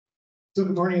So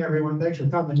good morning, everyone. Thanks for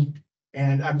coming.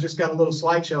 And I've just got a little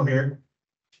slideshow here.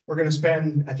 We're gonna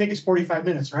spend, I think it's 45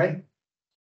 minutes, right?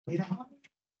 You know,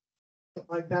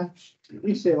 something like that. You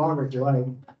can stay longer if you like.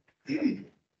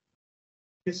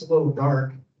 It's a little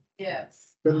dark.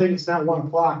 Yes. Good thing it's not 1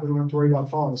 o'clock. We don't have to worry about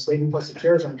falling asleep. And plus the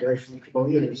chairs aren't very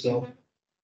comfortable either, so.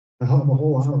 I'll have a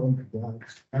whole lot of them.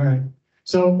 All right.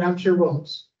 So I'm sure we'll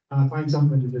find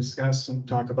something to discuss and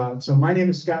talk about. So my name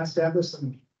is Scott Steffes,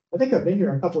 and I think I've been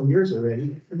here a couple of years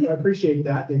already. I appreciate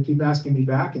that. They keep asking me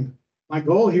back. And my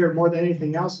goal here, more than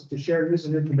anything else, is to share news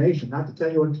and information, not to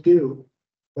tell you what to do,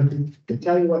 but to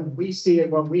tell you what we see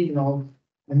and what we know.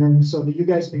 And then so that you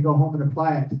guys can go home and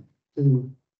apply it to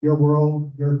your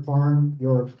world, your farm,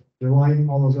 your life,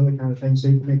 all those other kind of things, so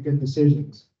you can make good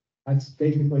decisions. That's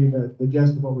basically the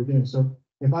gist of what we're doing. So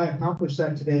if I accomplish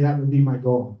that today, that would be my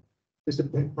goal. Just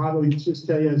to probably just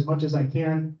tell you as much as I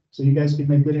can, so you guys can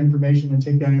make good information and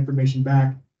take that information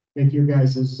back, make your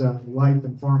guys' life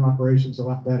and farm operations a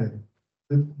lot better.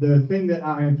 The thing that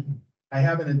I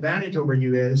have an advantage over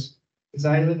you is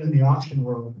I live in the auction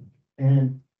world.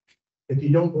 And if you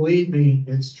don't believe me,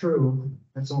 it's true.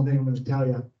 That's the only thing I'm going to tell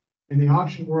you. In the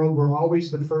auction world, we're always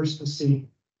the first to see.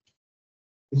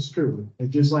 It's true.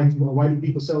 It's just like, well, why do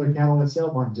people sell their cattle at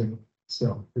sale barns?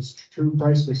 So it's true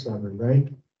price discovery, right?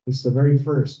 It's the very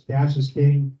first. Cash is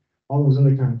king, all those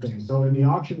other kind of things. So in the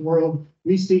auction world,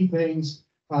 we see things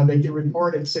they get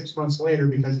reported 6 months later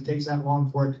because it takes that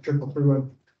long for it to trickle through and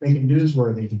make it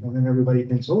newsworthy. And then everybody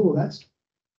thinks, oh, that's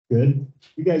good.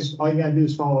 You guys, all you gotta do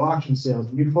is follow auction sales.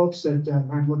 And you folks that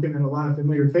I'm looking at a lot of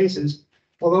familiar faces,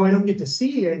 although I don't get to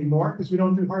see you anymore because we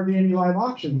don't do hardly any live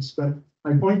auctions. But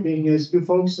my point being is, you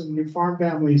folks and your farm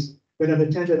families that have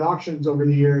attended auctions over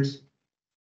the years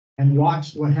and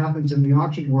watched what happens in the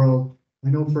auction world, I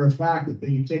know for a fact that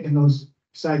you've taken those,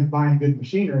 besides buying good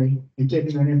machinery, you've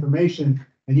taken that information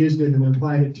and used it and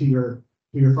applied it to your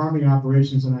farming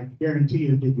operations, and I guarantee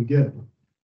you it did you good.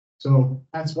 So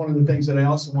that's one of the things that I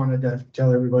also wanted to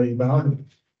tell everybody about. We'll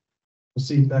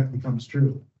see if that becomes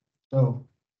true. So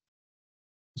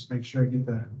just make sure I get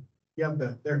that. Yep,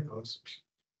 there it goes.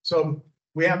 So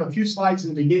we have a few slides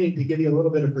in the beginning to give you a little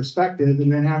bit of perspective,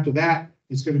 and then after that,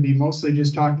 it's going to be mostly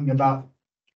just talking about.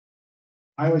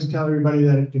 I always tell everybody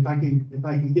that if I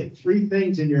can get 3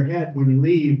 things in your head when you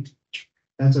leave,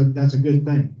 that's a good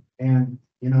thing. And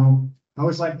you know, I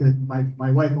always like to.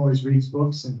 My wife always reads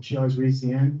books, and she always reads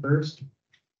the end first.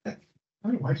 I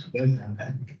don't know why she does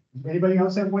that. Anybody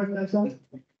else have one of that stuff?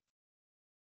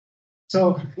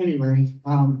 So anyway,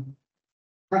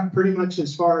 pretty much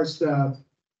as far as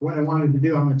what I wanted to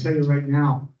do, I'm going to tell you right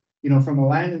now. You know, from a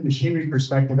land and machinery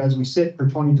perspective, as we sit for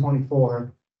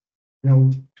 2024, you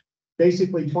know,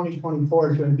 basically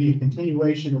 2024 is going to be a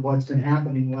continuation of what's been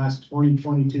happening the last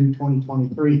 2022,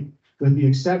 2023. But the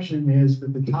exception is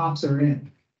that the tops are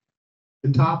in.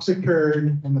 The tops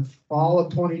occurred in the fall of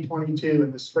 2022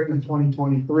 and the spring of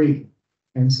 2023.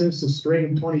 And since the spring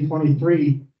of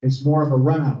 2023, it's more of a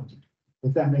run out,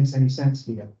 if that makes any sense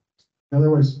to you. In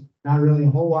other words, not really a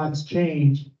whole lot's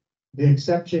changed. The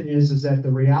exception is that the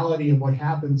reality of what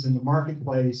happens in the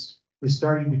marketplace is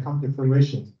starting to come to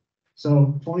fruition.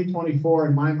 So 2024,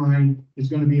 in my mind, is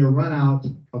going to be a run out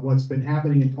of what's been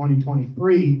happening in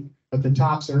 2023, but the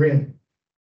tops are in,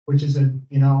 which is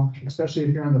you know, especially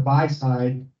if you're on the buy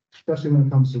side, especially when it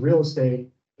comes to real estate,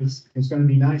 it's going to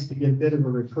be nice to get a bit of a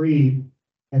reprieve.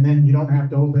 And then you don't have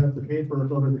to open up the paper or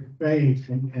go to the page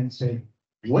and say,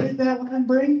 what did that one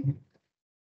bring?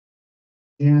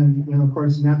 And, you know, of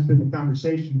course, and that's been the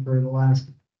conversation for the last,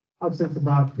 I'd say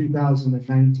about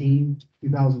 2019,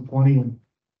 2020, when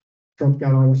Trump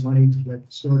got all this money that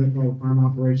stored it for farm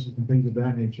operations and things of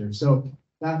that nature. So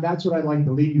that's what I'd like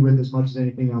to leave you with as much as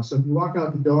anything else. So if you walk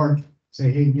out the door,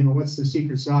 say, hey, you know, what's the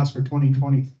secret sauce for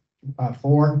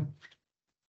 2024?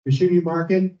 The shooting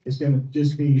market is going to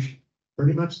just be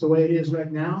pretty much the way it is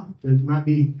right now. There might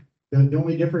be, the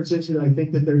only difference is that I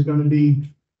think that there's going to be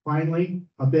finally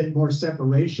a bit more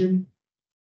separation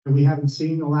that we haven't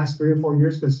seen the last 3 or 4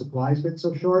 years because supply's been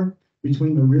so short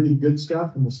between the really good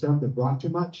stuff and the stuff that brought too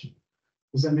much.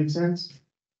 Does that make sense?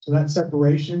 So that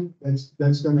separation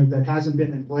that hasn't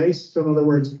been in place. So in other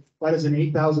words, why does an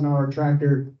 $8,000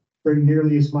 tractor bring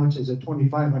nearly as much as a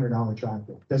 $2,500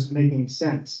 tractor? Doesn't make any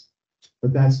sense.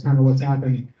 But that's kind of what's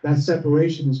happening. That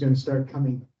separation is going to start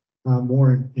coming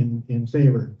more in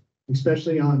favor,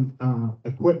 especially on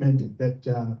equipment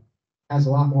that has a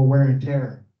lot more wear and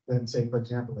tear than, say, for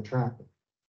example, a tractor.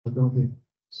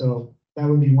 So that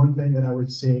would be one thing that I would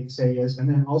say is, and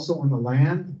then also on the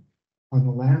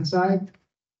land side,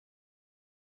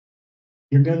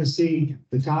 you're going to see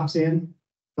the tops in,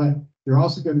 but You're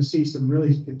also going to see some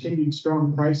really continued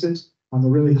strong prices on the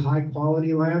really high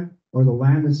quality land or the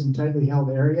land that's in tightly held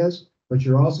areas. But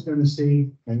you're also going to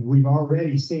see, and we've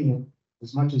already seen it,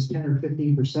 as much as 10 or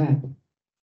 15%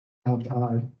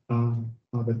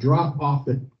 of a drop off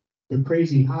the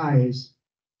crazy highs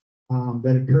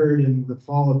that occurred in the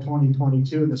fall of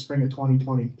 2022 and the spring of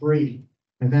 2023.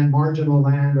 And then marginal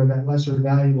land or that lesser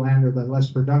valued land or that less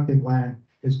productive land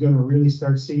is going to really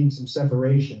start seeing some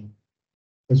separation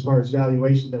as far as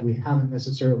valuation that we haven't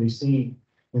necessarily seen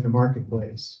in the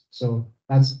marketplace. So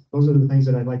those are the things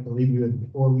that I'd like to leave you with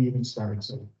before we even start.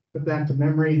 So put that to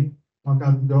memory, walk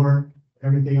out the door,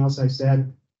 everything else I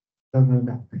said, doesn't really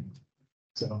matter.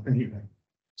 So anyway,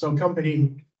 so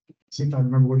company, see if I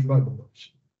remember which button it was.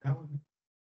 That one.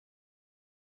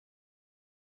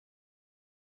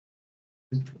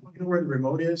 You know where the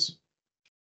remote is?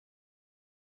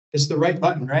 It's the right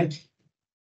button, right?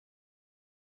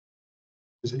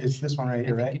 It's this one right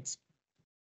here, right?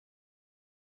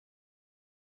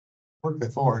 Worked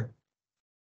before.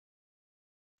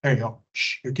 There you go.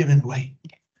 Shh, you're giving it away.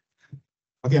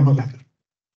 Okay, I'm back.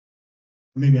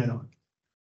 Maybe I don't.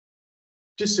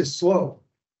 Just as slow.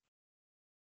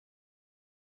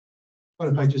 What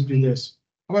if I just do this?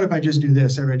 What if I just do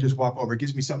this? Or I just walk over? It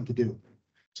gives me something to do.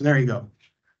 So there you go.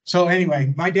 So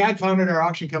anyway, my dad founded our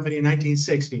auction company in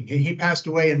 1960. He passed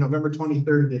away on November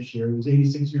 23rd of this year. He was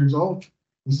 86 years old.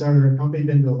 We started our company,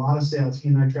 been to a lot of sales. He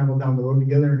and I traveled down the road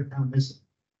together and found this.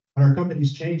 But our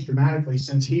company's changed dramatically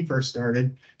since he first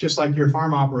started, just like your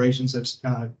farm operations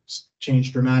have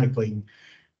changed dramatically.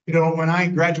 You know, when I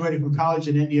graduated from college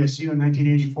at NDSU in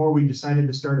 1984, we decided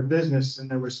to start a business,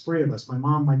 and there was three of us, my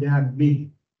mom, my dad, and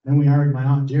me. Then we hired my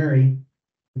Aunt Jerry.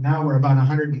 And now we're about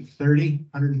 130,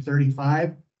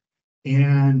 135.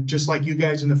 And just like you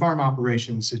guys in the farm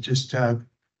operations, it just,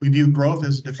 we view growth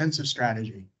as a defensive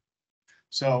strategy.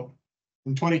 So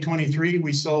in 2023,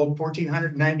 we sold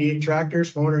 1,498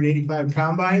 tractors, 485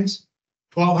 combines,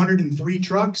 1,203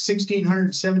 trucks,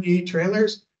 1,678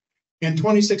 trailers, and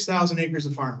 26,000 acres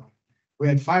of farmland. We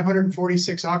had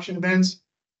 546 auction events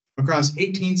across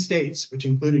 18 states, which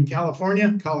included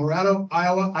California, Colorado,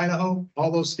 Iowa, Idaho,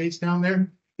 all those states down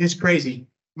there. It's crazy.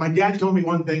 My dad told me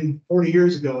one thing 40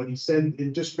 years ago, and he said,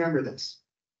 just remember this,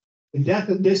 the death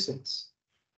of distance.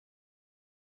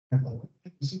 I thought,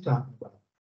 what is he talking about?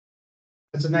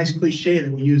 That's a nice cliche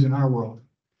that we use in our world.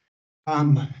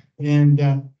 And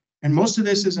most of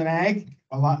this is in ag.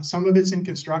 Some of it's in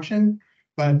construction.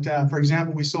 But for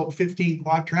example, we sold 15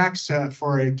 quad tracks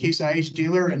for a Case IH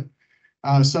dealer in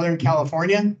Southern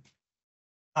California.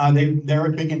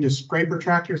 They're big into scraper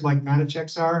tractors like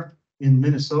Maticheks are in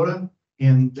Minnesota.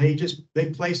 And they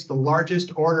placed the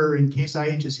largest order in Case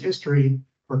IH's history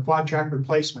for quad track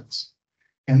replacements.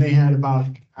 And they had about,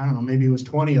 I don't know, maybe it was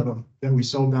 20 of them that we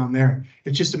sold down there.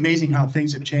 It's just amazing how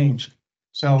things have changed.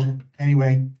 So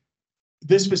anyway,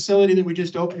 this facility that we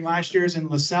just opened last year is in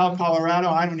LaSalle, Colorado.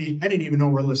 I didn't even know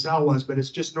where LaSalle was, but it's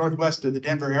just northwest of the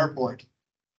Denver airport.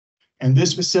 And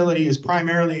this facility is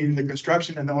primarily in the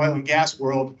construction and the oil and gas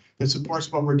world that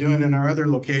supports what we're doing in our other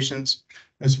locations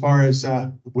as far as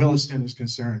Williston is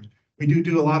concerned. We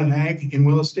do a lot of ag in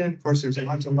Williston. Of course, there's a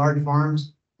bunch of large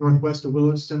farms northwest of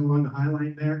Williston along the High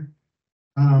Line there.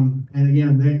 And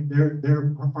again,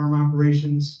 their farm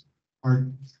operations are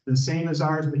the same as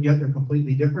ours, but yet they're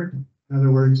completely different. In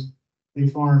other words, they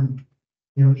farm,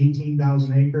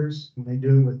 18,000 acres, and they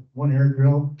do it with one air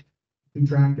drill, 2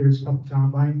 tractors, a couple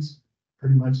combines.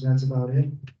 Pretty much that's about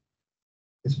it.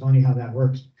 It's funny how that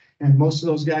works. And most of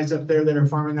those guys up there that are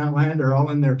farming that land are all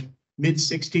in their mid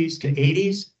 60s to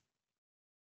 80s.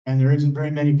 And there isn't very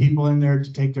many people in there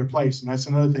to take their place. And that's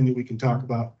another thing that we can talk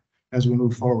about as we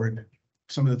move forward.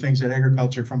 Some of the things that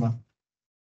agriculture from a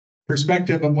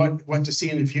perspective of what to see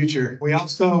in the future. We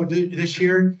also this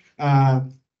year,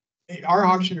 our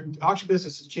auction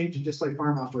business is changing just like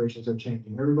farm operations are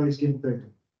changing. Everybody's getting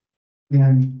bigger.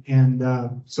 And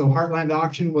so Heartland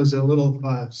Auction was a little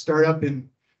startup in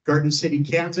Garden City,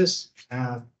 Kansas.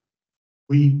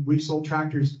 We sold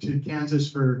tractors to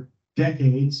Kansas for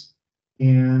decades.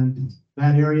 And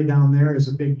that area down there is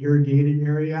a big irrigated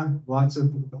area. A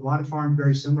lot of farms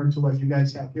very similar to what you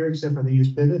guys have here, except for they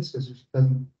use pivots because it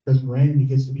doesn't rain and it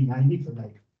gets to be 90 for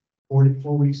like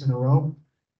 4 weeks in a row.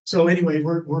 So anyway,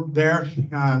 we're there,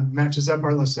 matches up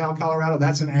our LaSalle, Colorado.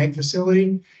 That's an ag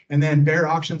facility. And then Bear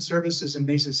Auction Services in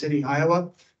Mason City, Iowa.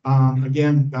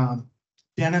 Again,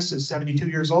 Dennis is 72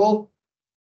 years old.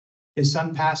 His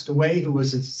son passed away, who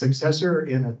was his successor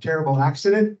in a terrible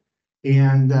accident.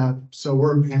 And so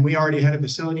we already had a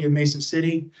facility in Mason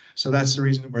City. So that's the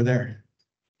reason that we're there.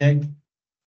 Okay.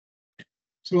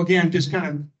 So again, just kind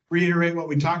of reiterate what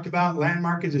we talked about. Land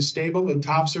market is stable. The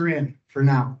tops are in for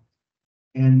now.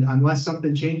 And unless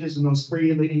something changes in those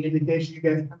three leading indicators, you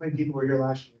guys, how many people were here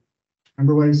last year?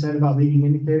 Remember what I said about leading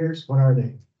indicators? What are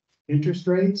they? Interest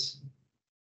rates,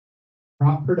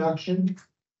 crop production,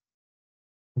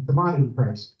 and commodity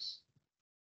prices.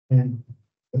 And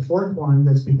the fourth one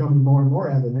that's becoming more and more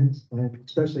evident, and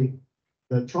especially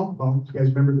the Trump bump, you guys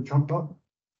remember the Trump bump?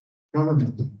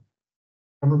 Government.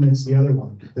 Government's the other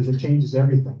one because it changes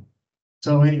everything.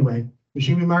 So anyway,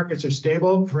 machinery markets are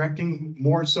stable, correcting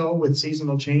more so with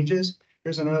seasonal changes.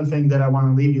 Here's another thing that I want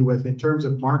to leave you with in terms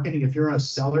of marketing. If you're a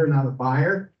seller, not a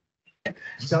buyer,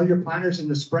 sell your planters in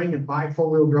the spring and buy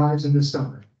four-wheel drives in the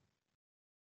summer.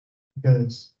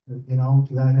 Because, you know,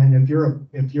 and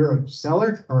if you're a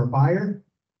seller or a buyer,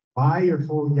 buy your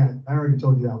full, yeah, I already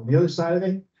told you that. On the other side of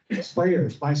it,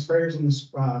 sprayers, buy sprayers in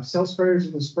the, sell sprayers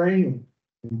in the spring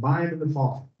and buy them in the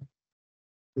fall.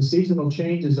 The seasonal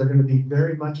changes are going to be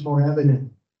very much more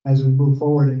evident as we move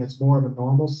forward and it's more of a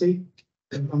normalcy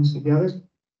that comes together.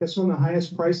 Guess when the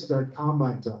highest prices are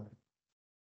combines are?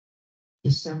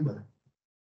 December.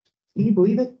 Can you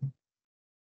believe it?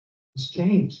 It's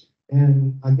changed.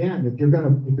 And again, if you're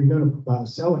gonna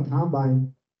sell a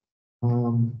combine,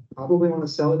 probably want to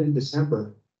sell it in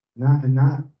December, and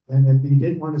if you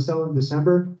didn't want to sell it in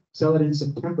December, sell it in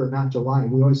September, not July.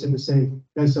 We always tend to say, you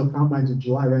guys sell combines in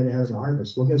July right ahead of the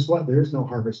harvest. Well, guess what? There's no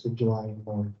harvest in July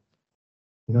anymore.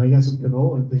 You know, you got some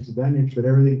canola and things of that nature, but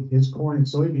everything is corn and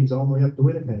soybeans all the way up to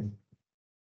Winnipeg.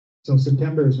 So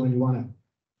September is when you want to,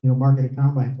 you know, market a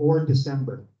combine, or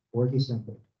December.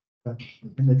 But,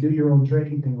 and the do your own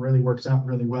trading thing really works out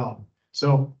really well.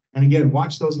 So, and again,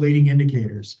 watch those leading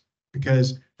indicators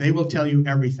because they will tell you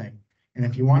everything. And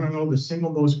if you want to know the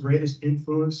single most greatest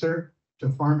influencer to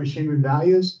farm machinery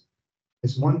values,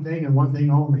 it's one thing and one thing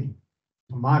only: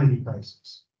 commodity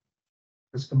prices.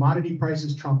 Because commodity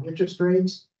prices trump interest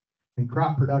rates and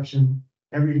crop production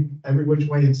every which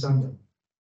way in Sunday.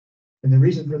 And the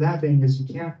reason for that being is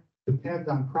you can't depend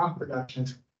on crop production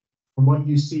from what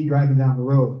you see driving down the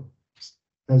road,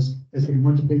 because it's a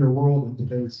much bigger world in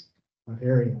today's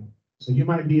area. So you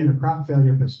might be in a crop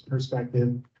failure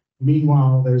perspective.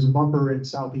 Meanwhile, there's a bumper in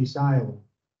Southeast Iowa.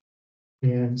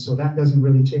 And so that doesn't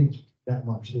really change that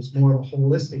much. It's more of a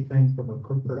holistic thing from a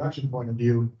production point of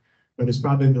view, but it's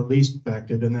probably the least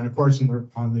affected. And then of course,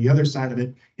 on the other side of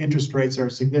it, interest rates are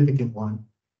a significant one.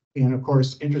 And of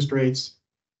course, interest rates,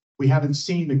 we haven't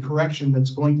seen the correction that's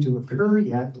going to occur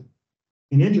yet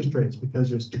in interest rates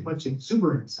because there's too much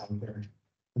exuberance out there.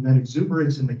 And that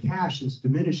exuberance in the cash is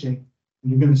diminishing.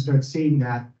 And you're going to start seeing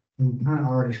that, and we kind of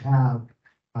already have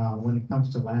when it comes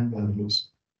to land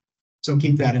values. So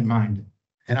keep that in mind.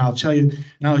 And I'll show you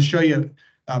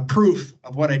proof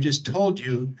of what I just told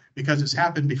you because it's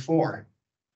happened before.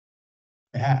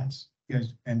 It has,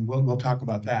 yes, and we'll talk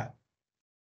about that.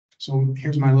 So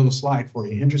here's my little slide for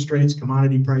you: interest rates,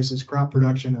 commodity prices, crop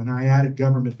production, and I added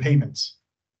government payments.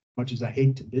 Much as I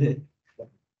hate to do it,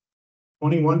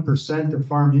 21% of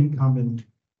farm income, and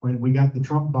when we got the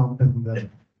Trump bump and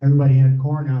everybody had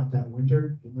corn out that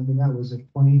winter, remember that was in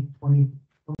 2020,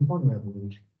 I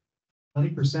believe.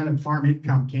 20% of farm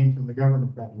income came from the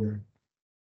government that year.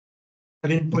 I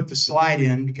didn't put the slide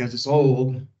in because it's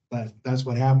old, but that's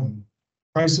what happened.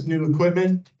 Price of new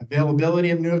equipment, availability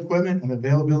of new equipment, and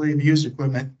availability of used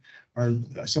equipment are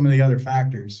some of the other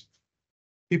factors.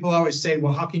 People always say,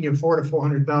 well, how can you afford a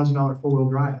 $400,000 four-wheel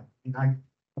drive? And I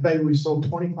bet we sold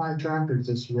 25 tractors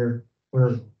this year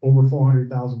for over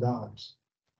 $400,000.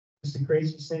 It's the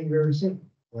craziest thing we've ever seen.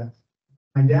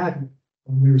 My dad,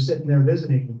 when we were sitting there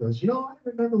visiting, he goes, you know, I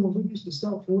remember when we used to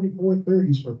sell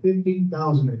 4430s for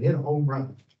 $15,000 and hit a home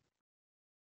run.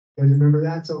 You guys remember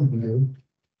that? Some of you do.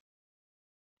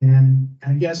 And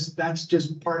I guess that's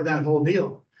just part of that whole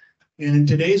deal. And in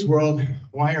today's world,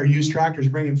 why are used tractors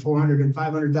bringing $400,000 and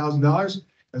 $500,000?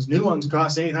 Because new ones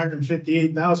cost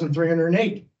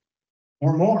 $858,308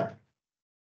 or more.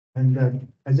 And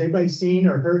has anybody seen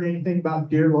or heard anything about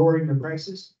Deere lowering their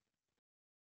prices?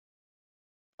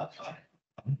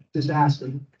 Just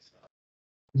asking.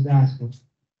 Just asking.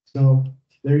 So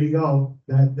there you go.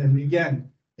 And again,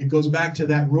 it goes back to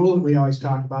that rule that we always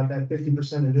talk about, that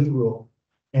 50% of new rule.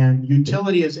 And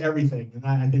utility is everything. And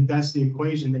I think that's the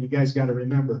equation that you guys got to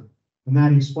remember. And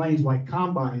that explains why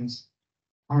combines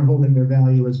aren't holding their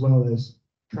value as well as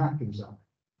tractors are,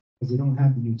 because they don't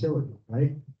have the utility,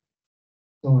 right?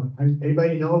 So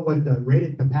anybody know what the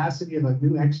rated capacity of a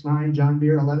new X9 John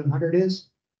Deere 1100 is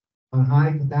on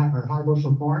high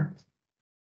bushel corn?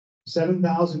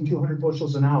 7,200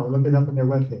 bushels an hour. Look it up on their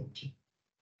webpage.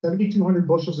 7,200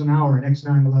 bushels an hour in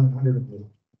X9 1100.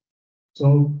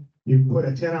 So You put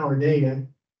a 10-hour day in,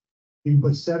 you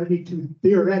put 72,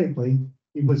 theoretically,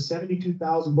 you put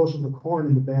 72,000 bushels of corn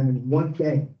in the bin in one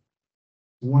day.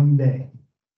 One day.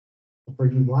 For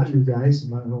you, a lot of you guys,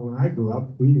 I know when I grew up,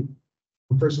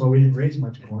 first of all, we didn't raise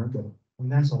much corn, but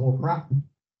that's the whole crop.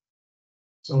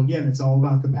 So again, it's all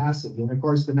about capacity. And of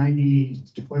course, the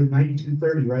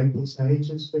 9230, right? This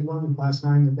is big one, the class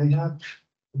 9 that they have.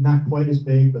 Not quite as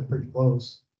big, but pretty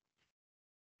close.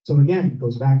 So again, it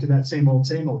goes back to that same old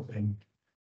thing.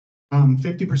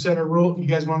 50% of rural, you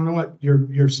guys want to know what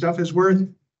your stuff is worth?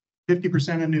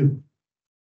 50% of new.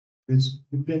 It's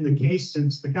been the case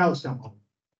since the cows come home.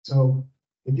 So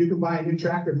if you can buy a new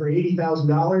tractor for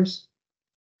 $80,000,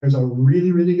 there's a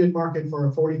really, really good market for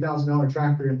a $40,000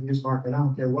 tractor in the used market. I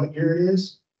don't care what year it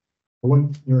is or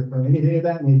anything of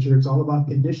that nature. It's all about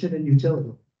condition and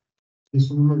utility. Just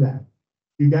remember that.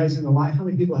 You guys in the line, how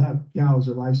many people have cows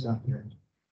or livestock here?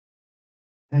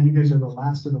 And you guys are the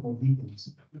last of the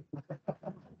Mohicans.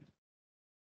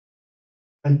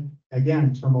 And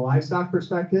again, from a livestock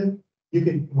perspective,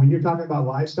 when you're talking about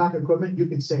livestock equipment, you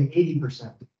could say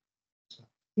 80%.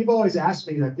 People always ask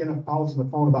me, like, calls on the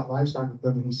phone about livestock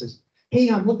equipment. He says, "Hey,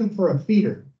 I'm looking for a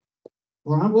feeder,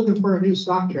 or I'm looking for a new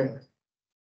stock trailer."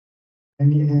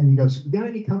 And he goes, "You got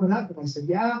any coming up?" And I said,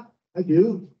 "Yeah, I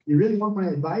do. You really want my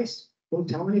advice? Don't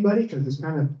tell anybody, because this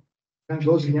kind of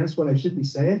goes against what I should be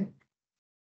saying.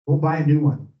 We'll buy a new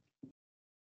one.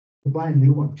 We'll buy a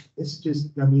new one." It's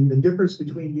just, the difference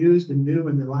between used and new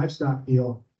in the livestock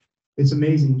deal, it's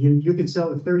amazing. You can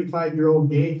sell a 35-year-old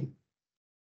gate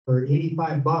for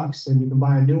 $85, and you can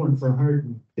buy a new one for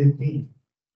 $115.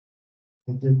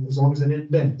 As long as it didn't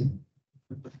bend.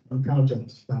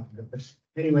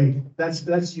 Anyway,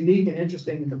 that's unique and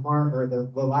interesting in the farm or the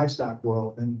livestock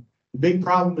world. And the big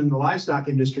problem in the livestock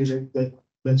industry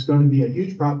that's going to be a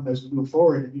huge problem as we move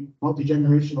forward,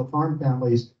 multi-generational farm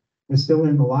families and still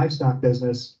in the livestock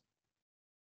business.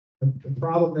 The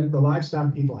problem that the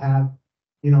livestock people have,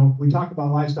 we talk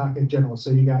about livestock in general. So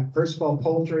you got, first of all,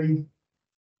 poultry,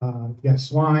 you got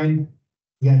swine,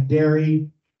 you got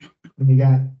dairy, and you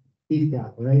got beef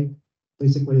cattle, right?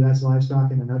 Basically, that's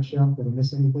livestock in a nutshell. Did I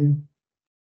miss anything?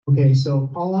 Okay, so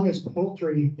how long has the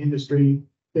poultry industry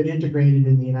been integrated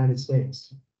in the United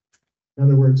States? In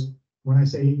other words, when I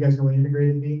say, you guys know what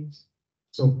integrated means?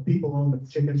 So people own the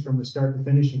chickens from the start to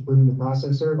finish, including the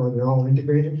processor, or they're all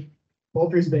integrated.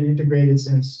 Poultry's been integrated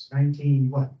since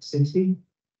 1960,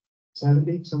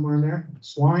 70, somewhere in there.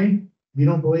 Swine, if you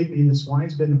don't believe me, the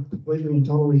swine's been completely and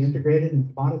totally integrated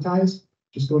and commoditized.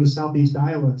 Just go to Southeast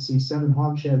Iowa and see 7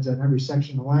 hog sheds on every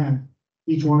section of land,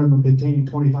 each one of them containing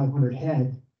 2,500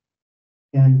 head.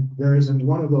 And there isn't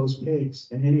one of those pigs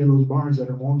in any of those barns that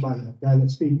are owned by the guy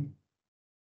that's feeding.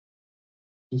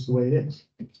 Just the way it is.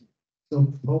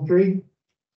 So poultry,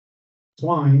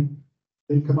 swine,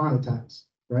 been commoditized,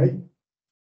 right?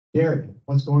 Dairy,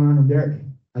 what's going on in dairy?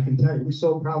 I can tell you, we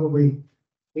sold probably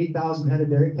 8,000 head of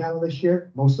dairy cattle this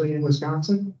year, mostly in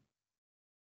Wisconsin.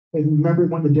 And remember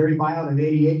when the dairy buyout in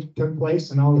 '88 took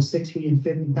place and all the 60 and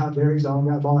 50 cow dairies all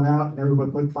got bought out and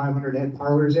everybody put 500 head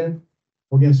parlors in?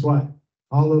 Well, guess what?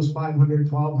 All those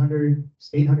 500, 1,200,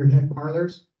 800 head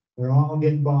parlors, they're all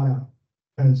getting bought out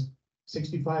because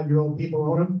 65-year-old people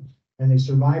own them and they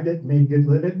survived it, made good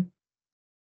living.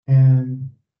 And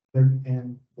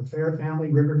the Fair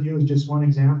family, Riverview is just one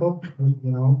example.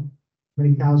 How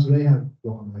many cows do they have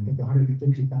going? I think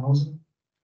 150,000.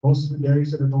 Most of the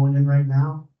dairies that are going in right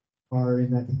now are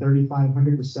in that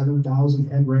 3,500 to 7,000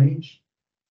 head range.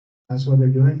 That's what they're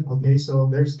doing. Okay, so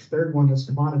there's the third one that's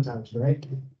commoditized, right?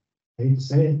 I hate to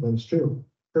say it, but it's true.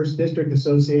 First District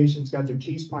Association's got their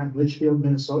cheese plant in Litchfield,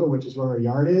 Minnesota, which is where our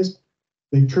yard is.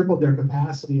 They've tripled their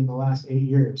capacity in the last 8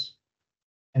 years.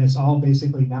 And it's all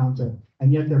basically down to,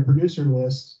 and yet their producer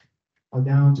lists are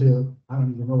down to, I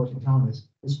don't even know what the count is.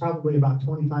 It's probably about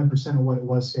 25% of what it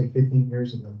was, say, 15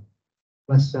 years ago.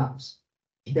 Less stops.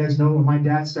 You guys know when my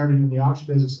dad started in the auction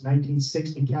business in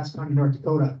 1960, Cass County, North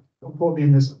Dakota. Don't quote me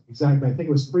on this exactly. I think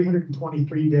it was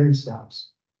 323 dairy stops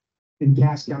in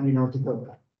Cass County, North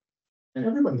Dakota. And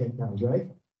everybody had cows, right?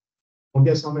 Well,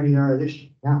 guess how many there are this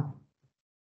year now?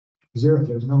 0.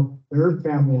 There's no, the Earth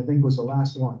family, I think, was the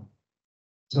last one.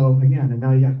 So again, and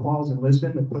now you got Qualls in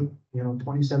Lisbon that put,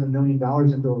 $27 million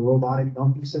into a robotic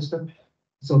dumping system.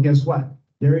 So guess what?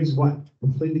 Dairy's what?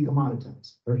 Completely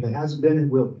commoditized. Or if it hasn't been, it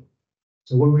will be.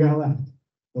 So what do we got left?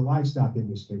 The livestock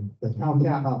industry, the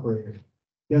cow-calf operators.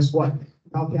 Guess what?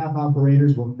 Cow-calf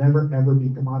operators will never, ever be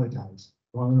commoditized.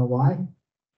 Want to know why?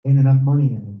 Ain't enough money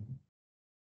in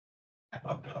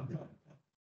it.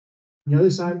 The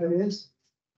other side of it is,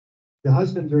 the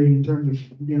husbandry in terms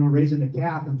of, raising a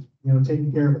calf and,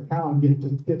 taking care of a cow and get to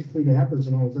feed the heifers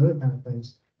and all those other kind of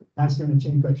things. That's going to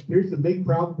change. But here's the big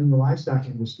problem in the livestock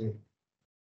industry.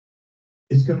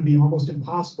 It's going to be almost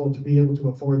impossible to be able to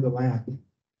afford the land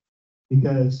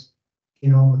because, a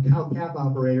cow calf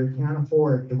operator can't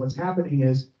afford. And what's happening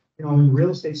is, in real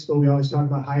estate school, we always talk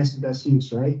about highest and best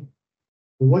use, right?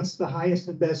 Well, what's the highest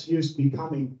and best use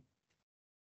becoming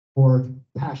for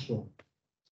pasture,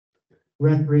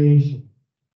 recreation?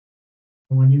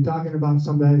 And when you're talking about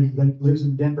somebody that lives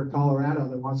in Denver, Colorado,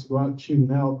 that wants to go out and shoot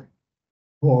an elk,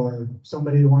 or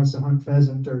somebody that wants to hunt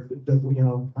pheasant, or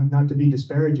not to be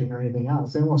disparaging or anything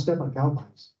else, they won't step on cow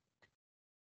pies.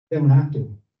 They don't have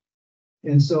to.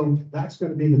 And so that's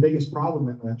going to be the biggest problem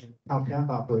in the cow calf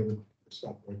operator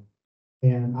perspective.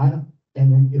 And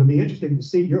it'll be interesting to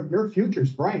see your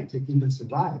future's bright to even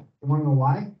survive. You want to know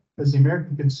why? Because the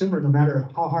American consumer, no matter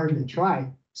how hard they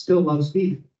try, still loves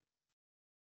beef.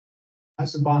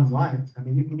 That's the bottom line. I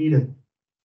mean, you can eat a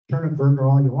turnip burger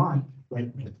all you want, but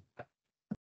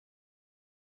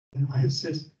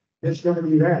it's going to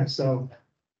be there. So,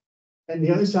 and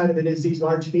the other side of it is these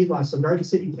large feedlots. So Garden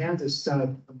City, Kansas,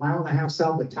 a mile and a half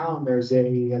south of town, there's I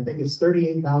think it's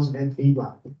 38,000 head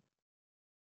feedlot.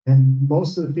 And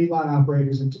most of the feedlot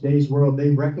operators in today's world,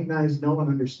 they recognize, know, and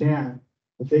understand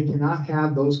that they cannot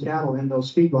have those cattle in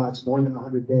those feedlots more than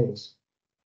 100 days.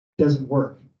 It doesn't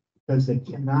work because they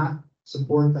cannot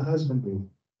support the husbandry.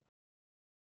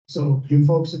 So you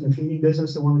folks in the feeding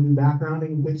business that want to do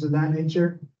backgrounding and things of that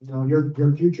nature,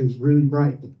 your future is really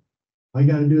bright. All you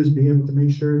got to do is be able to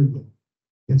make sure you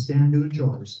can stand doing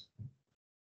chores.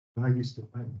 I used to,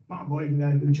 Mom, boy, you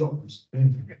got to do chores.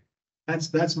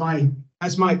 That's my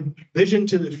vision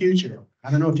to the future.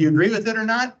 I don't know if you agree with it or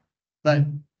not, but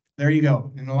there you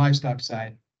go in the livestock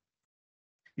side.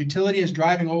 Utility is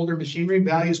driving older machinery,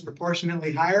 values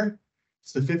proportionately higher.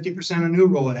 It's the 50% of new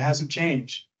rule. It hasn't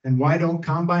changed. And why don't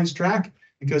combines track?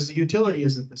 Because the utility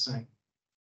isn't the same.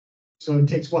 So it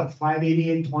takes what,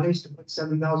 58820s to put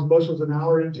 7,000 bushels an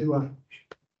hour into a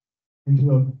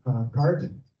cart?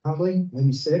 Probably,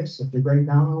 maybe 6 if they break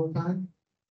down all the time.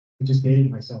 I just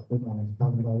dated myself, didn't I? I'm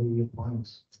talking about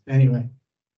 8820s. Anyway.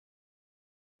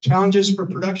 Challenges for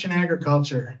production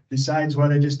agriculture. Besides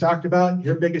what I just talked about,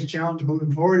 your biggest challenge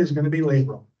moving forward is going to be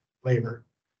labor.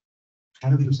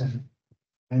 100%.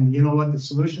 And you know what the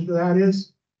solution to that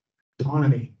is?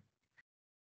 Autonomy.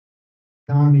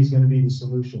 Autonomy is going to be the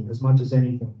solution as much as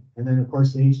anything. And then, of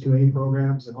course, the H2A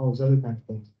programs and all those other kind of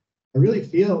things. I really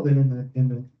feel that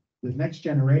in the next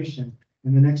generation,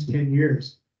 in the next 10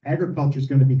 years, agriculture is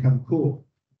going to become cool.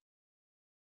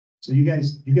 So you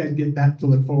guys get that to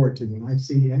look forward to. And I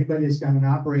see anybody that's got an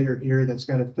operator here that's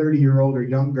got a 30-year-old or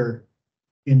younger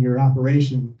in your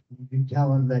operation, you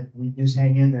tell them that you just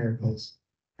hang in there because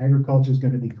agriculture is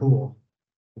going to be cool.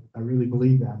 I really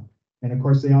believe that. And of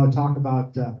course, they all talk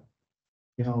about,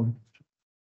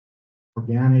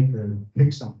 organic or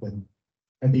pick something.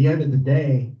 At the end of the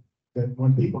day, that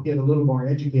when people get a little more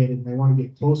educated and they want to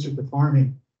get closer to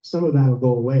farming, some of that will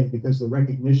go away because the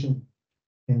recognition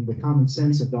and the common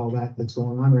sense of all that that's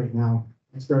going on right now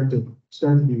start to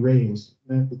be raised.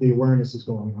 The awareness is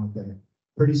going on there.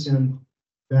 Pretty soon,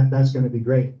 that's going to be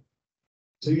great.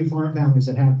 So you farm families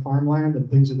that have farmland and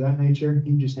things of that nature,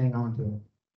 you just hang on to it.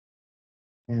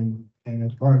 And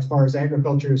as far as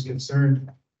agriculture is concerned,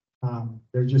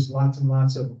 there's just lots and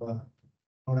lots of what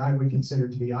I would consider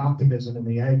to be optimism in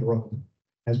the ag world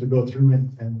as we go through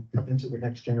and come into the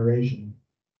next generation,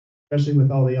 especially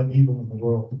with all the upheaval in the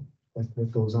world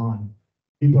that goes on.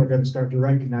 People are going to start to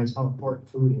recognize how important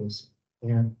food is,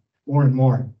 and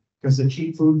more, because the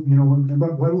cheap food,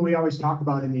 what do we always talk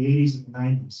about in the 80s and the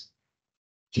 90s?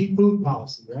 Cheap food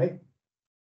policy, right?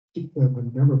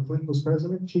 Remember Clinton was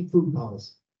president? Cheap food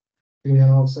policy. We had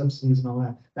all subsidies and all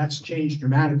that. That's changed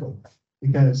dramatically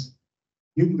because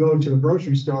you can go to a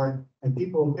grocery store and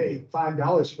people will pay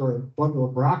 $5 for a bundle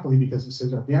of broccoli because it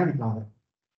says organic on it.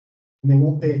 And they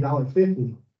won't pay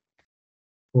 $1.50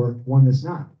 for one that's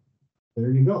not. There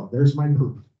you go. There's my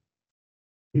proof.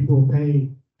 People will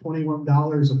pay $21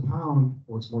 a pound,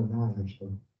 or it's more than that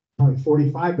actually, probably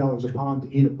 $45 a pound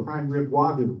to eat a prime rib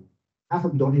wagyu. Half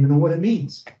of them don't even know what it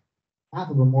means. Half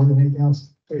of them more than anything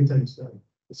else. Let me tell you a story.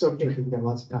 It's okay because we've got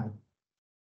lots of time.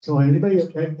 So anybody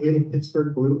ate at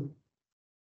Pittsburgh Blue?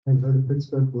 Have you heard of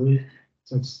Pittsburgh Blue?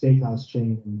 It's like a steakhouse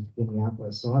chain in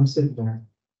Minneapolis. So I'm sitting there.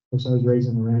 Of course, I was raised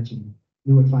on a ranch and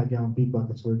knew what 5-gallon feed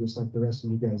buckets were, just like the rest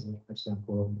of you guys in the livestock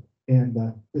world. And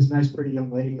this nice, pretty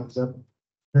young lady comes up.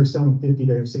 They're selling $50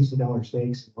 to $60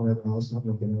 steaks and whatever else. I'm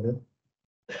looking at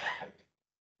it.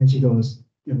 And she goes,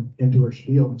 into her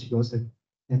spiel, and she goes,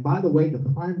 And by the way, the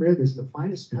prime rib is the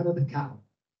finest cut of the cow.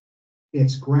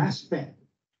 It's grass fed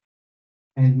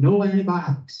and no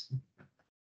antibiotics.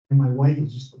 And my wife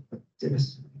is just like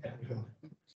this.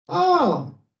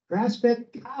 Oh, grass fed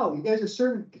cow. You guys are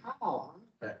serving cow.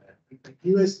 Huh?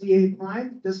 USDA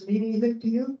prime doesn't mean anything to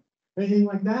you, anything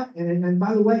like that. And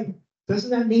by the way, doesn't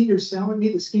that mean you're selling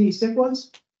me the skinny sick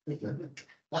ones?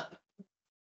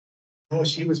 Oh,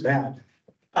 she was bad.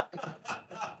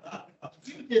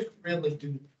 You did really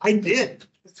do. I did.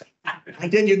 I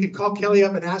did. You can call Kelly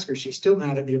up and ask her. She's still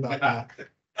mad at me about that.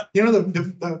 You know,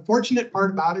 the fortunate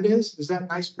part about it is that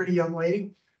nice, pretty young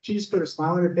lady, she just put a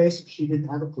smile on her face and she didn't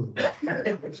have a clue.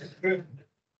 Didn't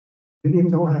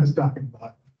even know what I was talking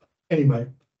about. Anyway.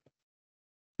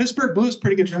 Pittsburgh Blue is a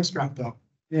pretty good restaurant though.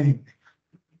 Anyway.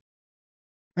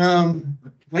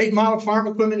 Late model farm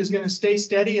equipment is going to stay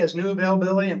steady as new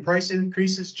availability and price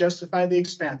increases justify the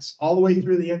expense all the way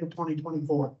through the end of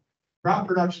 2024. Crop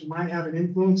production might have an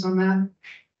influence on that,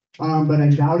 but I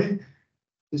doubt it,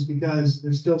 just because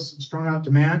there's still some strong out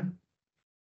demand.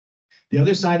 The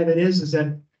other side of it is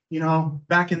that, you know,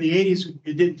 back in the 80s,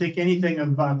 you didn't think anything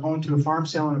of going to a farm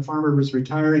sale and a farmer was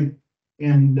retiring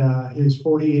and his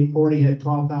 4840 had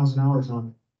 12,000 hours on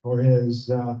it, or his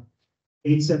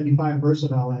 875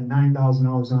 Versatile had 9,000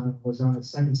 hours on it, was on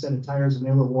its second set of tires and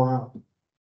they were wore out.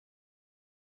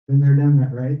 Been there, done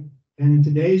that, right? And in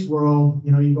today's world,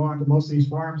 you know, you go on to most of these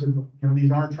farms and, you know,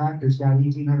 these R tractors got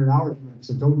 1,800 hours on it.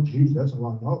 So, oh, geez, that's a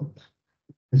lot of hours.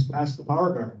 It's past the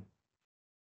power guard.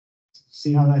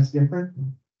 See how that's different?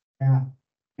 Yeah.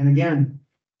 And again,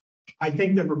 I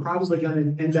think that we're probably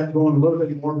going to end up going a little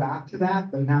bit more back to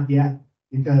that, but not yet,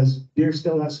 because Deere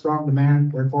still has strong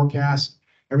demand, their forecast,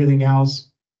 everything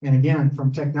else. And again,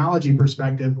 from technology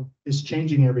perspective, it's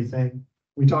changing everything.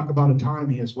 We talk about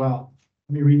autonomy as well.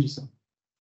 Let me read you something.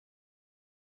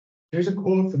 Here's a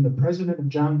quote from the president of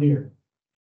John Deere.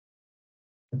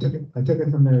 I took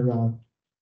it from their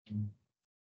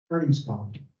earnings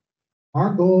call.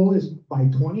 Our goal is by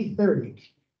 2030,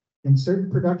 in certain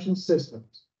production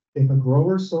systems, if a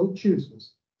grower so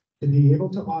chooses, to be able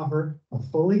to offer a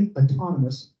fully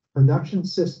autonomous production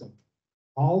system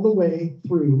all the way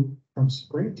through from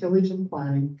spring tillage and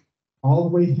planting, all the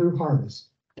way through harvest.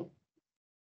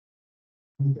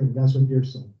 That's what Deere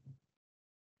said.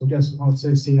 So guess I'll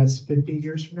say, see, that's 15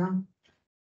 years from now,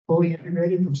 fully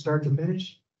integrated from start to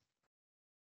finish.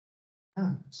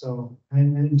 Yeah, so,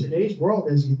 and in today's world,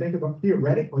 as you think about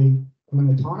theoretically, from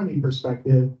an autonomy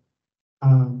perspective,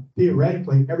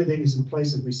 theoretically, everything is in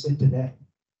place as we sit today.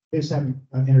 They just haven't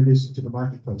introduced it to the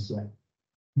marketplace yet.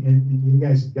 And you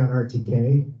guys have got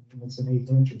RTK, and it's an 1/8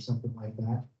 inch or something like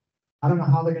that. I don't know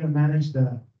how they're going to manage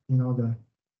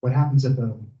what happens if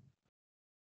the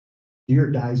deer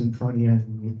dies in front of you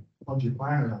and you plug your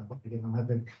planter up. You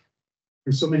know,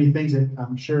 there's so many things that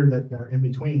I'm sure that are in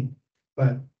between.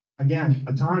 But again,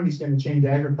 autonomy is going to change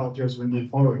agriculture as we move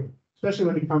forward, especially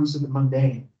when it comes to the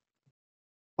mundane,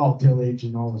 fall tillage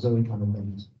and all those other kind of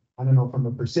things. I don't know, from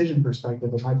a precision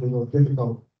perspective, it might be a little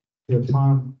difficult to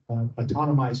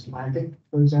autonomize planting,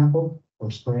 for example, or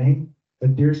spraying.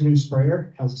 But Deere's new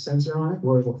sprayer has a sensor on it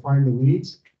where it will find the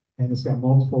weeds, and it's got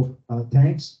multiple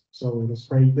tanks, so it'll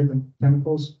spray different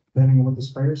chemicals depending on what the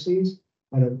sprayer sees.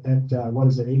 At what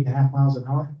is it, 8.5 miles an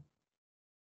hour?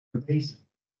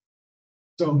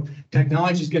 So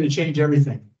technology is going to change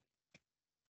everything.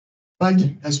 But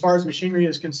as far as machinery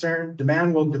is concerned,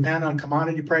 demand will depend on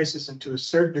commodity prices and to a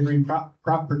certain degree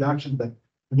crop production. But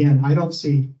again, I don't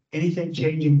see anything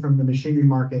changing from the machinery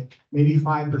market, maybe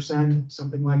 5%,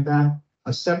 something like that.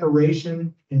 A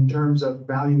separation in terms of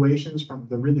valuations from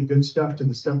the really good stuff to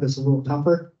the stuff that's a little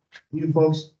tougher. You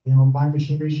folks, you know, buy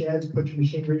machinery sheds, put your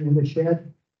machinery in the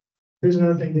shed. Here's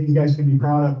another thing that you guys can be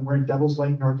proud of. We're in Devil's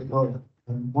Lake, North Dakota.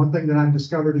 And one thing that I've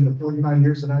discovered in the 45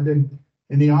 years that I've been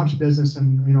in the auction business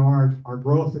and, you know, our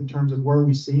growth in terms of where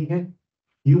we're seeing it,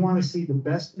 you want to see the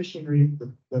best machinery,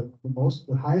 the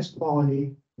highest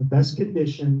quality, the best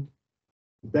condition,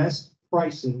 the best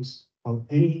prices of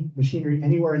any machinery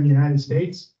anywhere in the United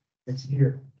States. It's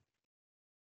here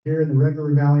in the Red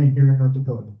River Valley and here in North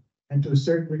Dakota. And to a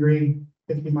certain degree,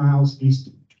 50 miles east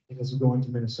as we go into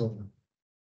Minnesota.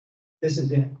 This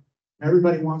is it.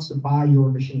 Everybody wants to buy your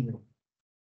machinery.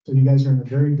 So you guys are in a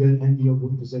very good enviable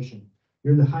position.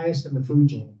 You're the highest in the food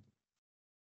chain.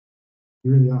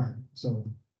 You really are. So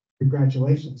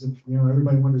congratulations. And you know,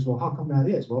 everybody wonders, well, how come that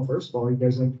is? Well, first of all, you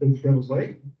guys have big Devil's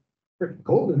Lake. Pretty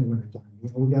cold in the wintertime. You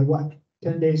know, we got what?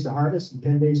 10 days to harvest and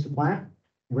 10 days to plant.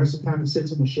 The rest of the time it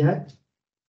sits in the shed.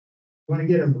 You want to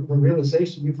get a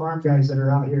realization, you farm guys that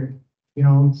are out here, you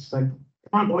know, it's like,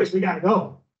 come on, boys, we got to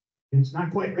go. It's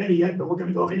not quite ready yet, but we're going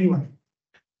to go anyway.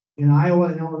 in Iowa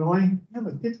and Illinois, yeah,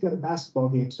 my kid's got a basketball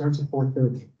game, starts at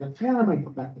 4:30. Yeah, I might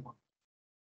come back tomorrow.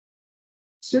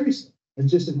 Seriously,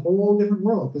 it's just a whole different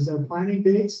world because they're planning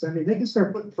dates. I mean, they can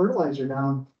start putting fertilizer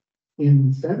down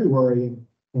in February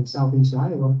in southeast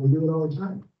Iowa. We do it all the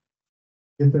time.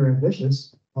 If they're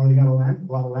ambitious, or they got a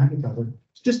lot of land to cover.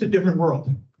 It's just a different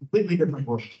world, completely different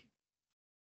world.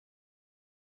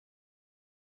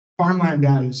 Farmland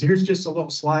values. Here's just a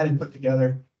little slide I put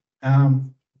together.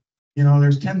 You know,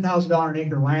 there's $10,000 an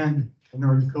acre land in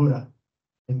North Dakota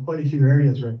in quite a few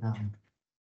areas right now.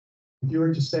 If you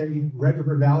were to say Red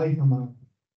River Valley from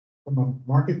a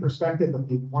market perspective,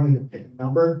 if you wanted to pick a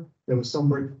number that was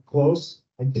somewhere close,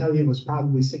 I'd tell you it was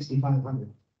probably 6,500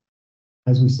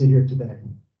 as we sit here today.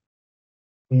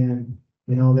 And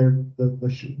you know, the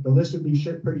list would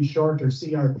be pretty short, or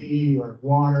CRP or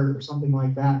water or something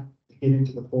like that to get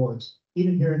into the fours,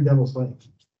 even here in Devil's Lake.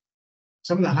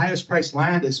 Some of the highest priced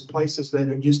land is places that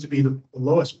it used to be the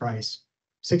lowest price.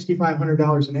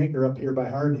 $6,500 an acre up here by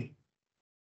Hardy.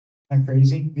 Isn't that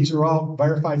crazy? These are all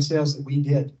verified sales that we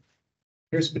did.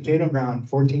 Here's potato ground,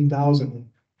 14,000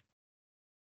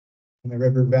 in the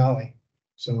River Valley.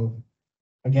 So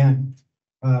again,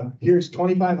 here's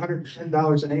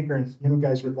 $2,510 an acre, and you know,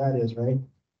 guys, what that is, right? You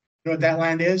know what that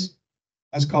land is?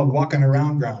 That's called walking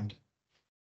around ground.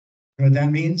 You know what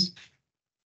that means?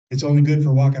 It's only good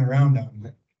for walking around down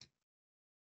there.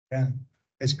 Yeah,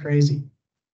 it's crazy.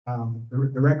 The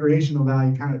recreational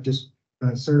value kind of just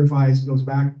certifies, goes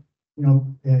back. You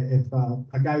know, if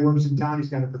a guy works in town, he's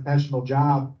got a professional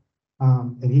job,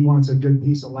 and he wants a good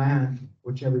piece of land,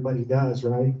 which everybody does,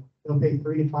 right? He'll pay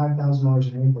 $3,000 to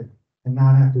 $5,000 an acre and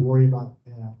not have to worry about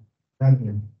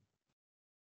revenue,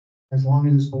 as long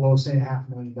as it's below, say,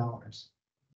 $500,000.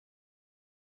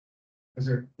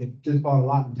 Because they just bought a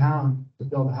lot in town to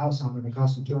build a house on, and it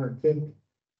cost them $250. You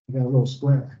got a little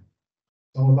square.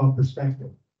 It's all about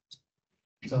perspective.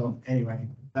 So anyway,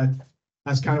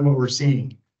 that's kind of what we're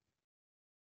seeing.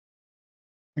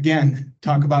 Again,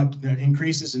 talk about the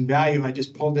increases in value. I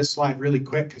just pulled this slide really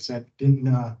quick because I didn't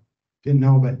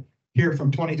know, but here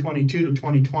from 2022 to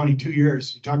 2020, 2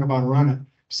 years, you talk about a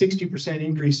 60%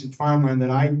 increase in farmland that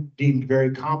I deemed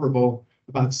very comparable,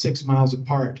 about 6 miles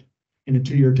apart in a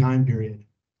 2-year time period.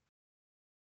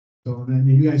 So then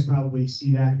you guys probably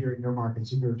see that here in your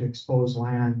markets. If you were to expose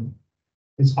land,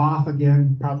 it's off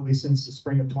again, probably since the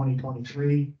spring of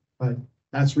 2023, but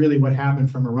that's really what happened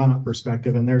from a run-up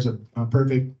perspective. And there's a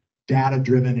perfect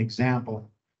data-driven example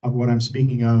of what I'm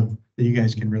speaking of that you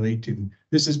guys can relate to.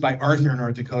 This is by Arthur,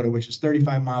 North Dakota, which is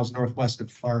 35 miles northwest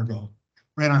of Fargo,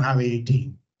 right on Highway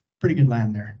 18. Pretty good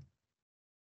land there.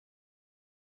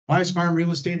 Why is farm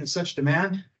real estate in such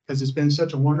demand? Because it's been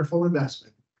such a wonderful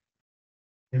investment.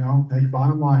 You know, like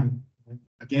bottom line,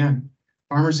 again,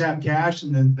 farmers have cash,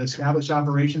 and the established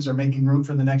operations are making room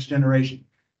for the next generation.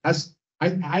 I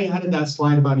added that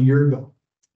slide about a year ago,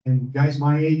 and guys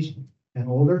my age and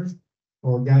older,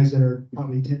 or guys that are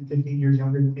probably 10, 15 years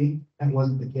younger than me, that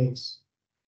wasn't the case.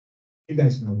 You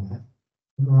guys know that.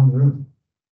 Look around the room.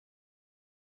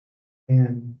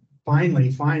 And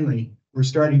finally, we're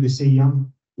starting to see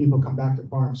young people come back to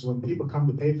farms. So when people come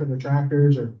to pay for their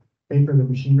tractors or pay for the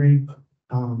machinery,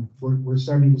 we're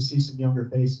starting to see some younger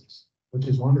faces, which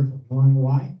is wonderful. You know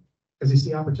why? Because they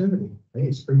see opportunity. Hey,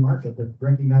 it's free market. They're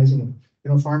recognizing it.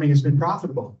 You know, farming has been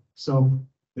profitable. So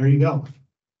there you go.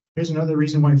 Here's another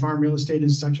reason why farm real estate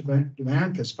is such a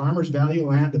demand, because farmers value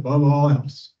land above all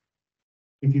else.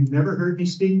 If you've never heard me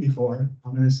speak before,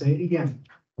 I'm going to say it again.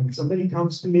 When somebody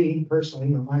comes to me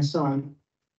personally, or my son,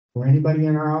 or anybody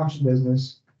in our auction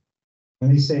business, and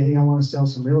they say, hey, I want to sell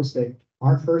some real estate,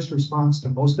 our first response to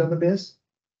most of them is,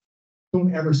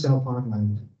 don't ever sell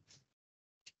farmland.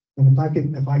 And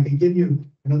if I could give you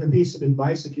another piece of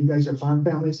advice, if you guys are farm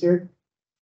families here,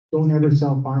 don't ever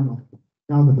sell farmland.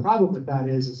 Now, the problem with that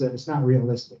is that it's not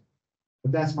realistic,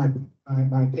 but that's my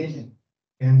opinion.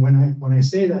 And when I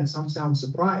say that, some sound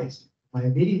surprised. My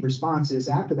immediate response is,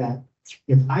 after that,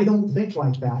 if I don't think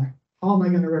like that, how am I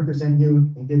going to represent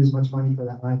you and get as much money for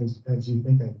that land as you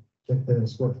think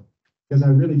it's worth? Because I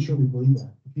really truly believe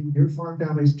that. If your farm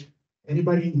families,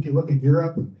 anybody, if you look at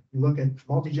Europe, if you look at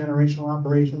multi-generational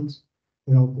operations,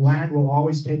 you know, land will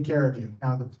always take care of you.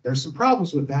 Now, there's some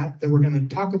problems with that we're going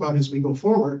to talk about as we go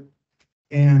forward.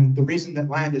 And the reason that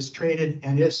land is traded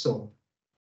and is sold,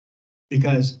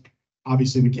 because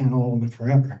obviously we can't all own it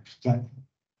forever, but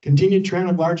continued trend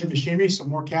of larger machinery, so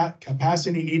more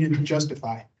capacity needed to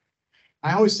justify.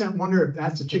 I always wonder if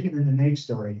that's a chicken and an egg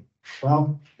story.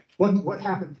 Well, what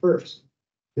happened first?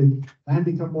 Did land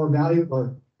become more valuable,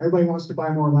 or everybody wants to buy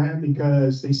more land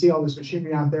because they see all this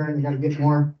machinery out there and they got to get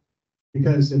more?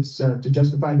 because it's to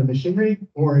justify the machinery,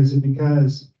 or is it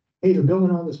because, hey, they're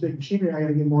building all this big machinery, I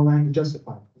gotta get more land to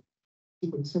justify it? See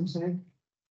what I'm saying?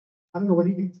 I don't know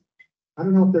I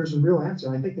don't know if there's a real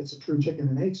answer. I think it's a true chicken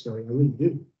and egg story. I really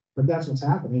do. But that's what's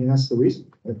happening, and that's the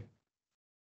reason.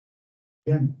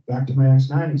 Again, back to my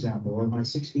X9 example, or my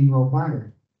 16-row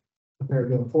planter compared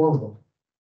to a 4-row.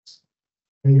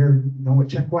 You know what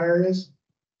check wire is?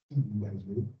 You guys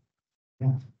do.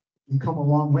 Yeah. You've come a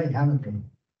long way, haven't you?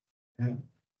 Yeah.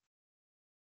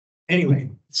 Anyway,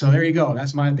 so there you go.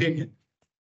 That's my opinion.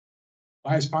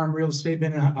 Why has farm real estate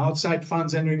been outside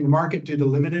funds entering the market due to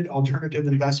limited alternative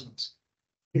investments?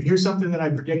 Here's something that I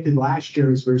predicted last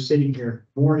year as we were sitting here.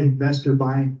 More investor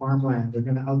buying farmland. They're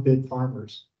going to outbid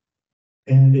farmers.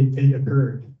 And it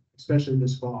occurred, especially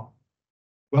this fall.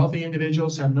 Wealthy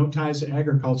individuals have no ties to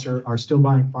agriculture are still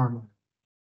buying farmland.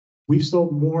 We've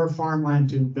sold more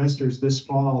farmland to investors this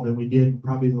fall than we did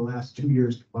probably the last 2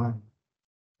 years combined.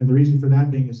 And the reason for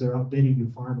that being is they're outbidding you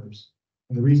farmers.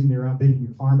 And the reason they're outbidding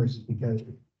you farmers is because,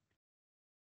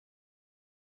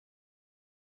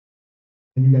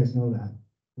 and you guys know that.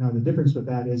 Now, the difference with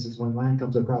that is when land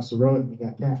comes across the road and we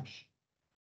got cash.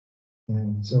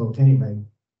 And so anyway,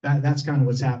 that's kind of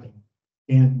what's happening.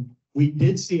 And we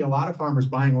did see a lot of farmers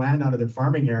buying land out of their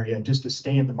farming area just to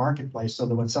stay in the marketplace so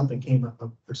that when something came up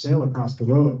for sale across the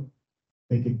road,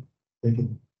 they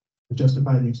could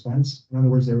justify the expense. In other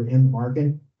words, they were in the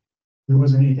market. There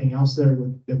wasn't anything else there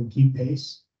that would keep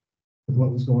pace with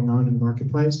what was going on in the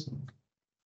marketplace.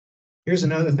 Here's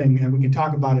another thing, and we can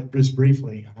talk about it just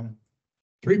briefly.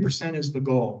 3% is the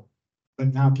goal,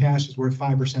 but now cash is worth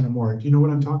 5% or more. Do you know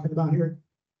what I'm talking about here?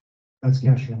 That's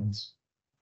cash rents.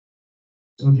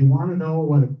 So if you want to know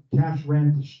what a cash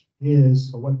rent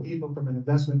is, or what people from an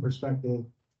investment perspective,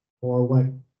 or what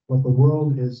the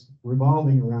world is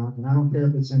revolving around, and I don't care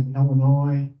if it's in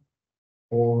Illinois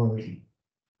or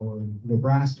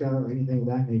Nebraska or anything of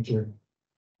that nature,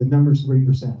 the number's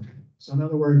 3%. So in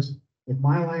other words, if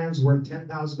my land's worth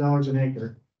 $10,000 an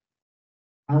acre,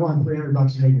 I want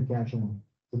 $300 an acre cash rent. Does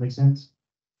that make sense?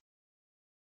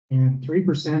 And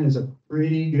 3% is a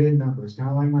pretty good number. It's kind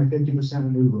of like my 50%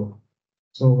 of new rule.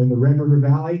 So in the Red River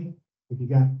Valley, if you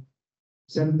got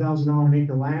 $7,000 an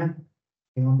acre land,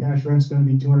 cash rent's going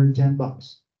to be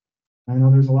 $210. I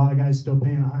know there's a lot of guys still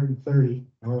paying 130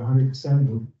 or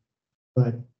 170,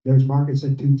 but there's markets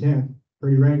at 210,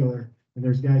 pretty regular, and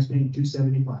there's guys paying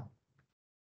 275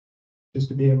 just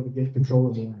to be able to get control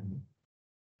of the land.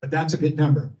 But that's a good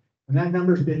number, and that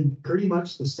number's been pretty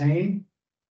much the same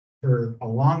for a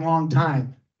long, long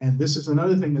time. And this is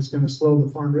another thing that's going to slow the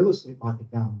farm real estate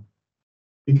market down,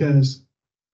 because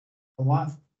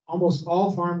almost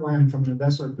all farmland from an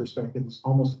investment perspective is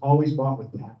almost always bought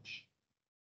with cash.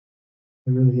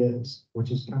 It really is,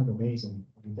 which is kind of amazing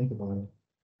when you think about it.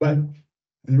 But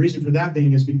the reason for that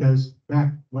being is because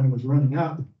back when it was running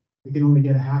up, we could only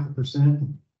get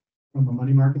 0.5% from a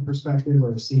money market perspective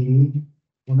or a CD.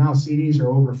 Well, now CDs are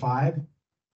over 5%.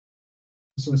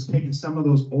 So it's taking some of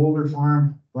those older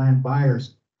farmland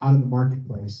buyers out of the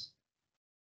marketplace.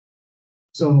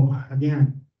 So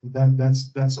again,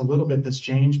 that's a little bit that's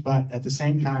changed, but at the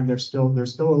same time, there's still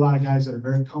a lot of guys that are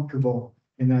very comfortable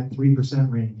in that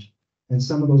 3% range. And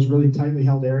some of those really tightly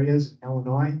held areas,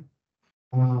 Illinois,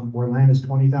 where land is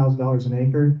 $20,000 an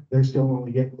acre, they're still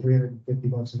only getting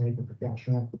 $350 an acre for cash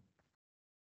rent.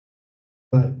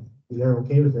 But they're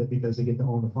okay with it because they get to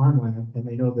own the farmland and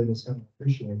they know that it's going to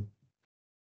appreciate.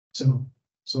 So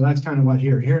that's kind of what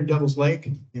here in Devil's Lake,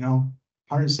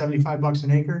 $175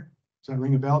 an acre. Does that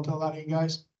ring a bell to a lot of you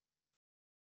guys?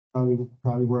 Probably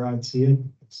where I'd see it.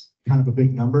 It's kind of a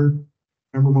big number.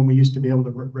 Remember when we used to be able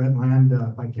to rent land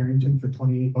by Carrington for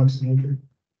 $28 an acre?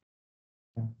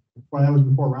 Yeah. Well, that was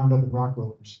before Roundup and Rock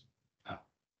Rollers. Oh.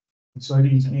 And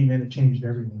soybeans came in and changed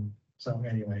everything. So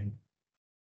anyway,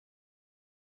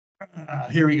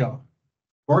 here we go.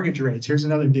 Mortgage rates. Here's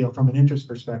another deal from an interest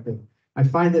perspective. I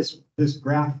find this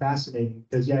graph fascinating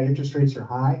because interest rates are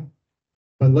high,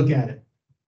 but look at it.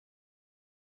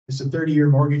 It's a 30-year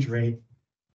mortgage rate.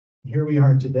 Here we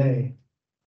are today,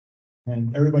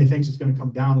 and everybody thinks it's going to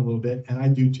come down a little bit, and I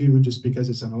do too, just because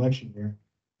it's an election year.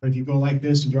 But if you go like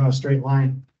this and draw a straight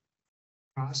line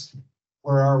across,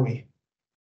 where are we?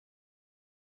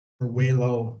 We're way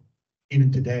low,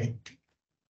 even today.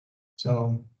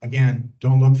 So again,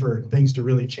 don't look for things to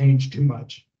really change too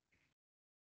much.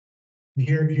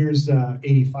 Here's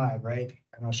 85, right?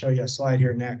 And I'll show you a slide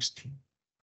here next.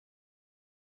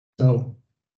 So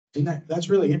that's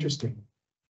really interesting.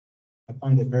 I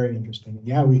find it very interesting. And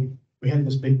yeah, we had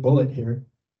this big bullet here,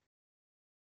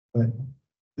 but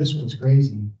this one's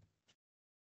crazy.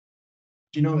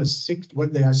 Do you know I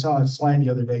saw a slide the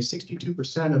other day,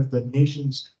 62% of the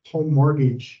nation's home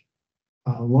mortgage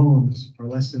loans are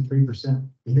less than 3%.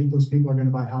 You think those people are going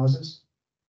to buy houses?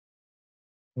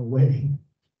 No way.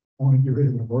 Want to get rid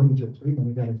of their mortgage at 3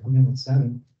 when they got to come in at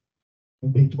 7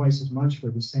 and pay twice as much for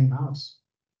the same house.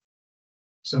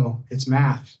 So it's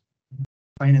math,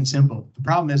 plain and simple. The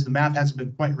problem is the math hasn't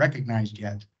been quite recognized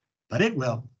yet, but it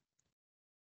will.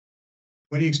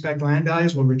 What do you expect land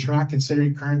values will retract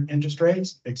considering current interest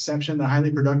rates, exception to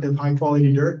highly productive, high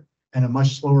quality dirt, and a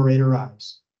much slower rate of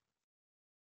rise?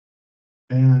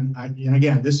 And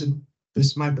again, this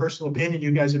is my personal opinion.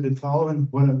 You guys have been following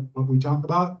what we talk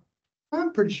about.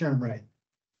 I'm pretty sure I'm right.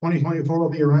 2024 will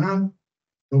be a run-on.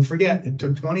 Don't forget, it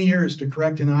took 20 years to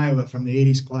correct in Iowa from the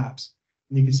 80s collapse.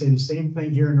 And you can say the same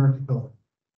thing here in North Dakota.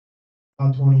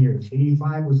 About 20 years.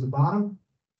 85 was the bottom.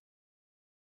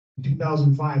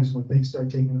 2005 is when things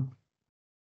started taking off.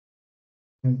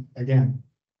 And again,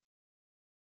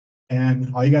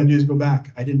 and all you got to do is go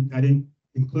back. I didn't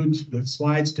include the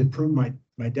slides to prove my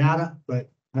data, but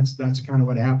that's kind of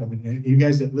what happened. And you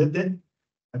guys that lived it,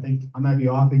 I think I might be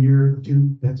off a year or two.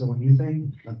 Depends on what you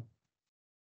think.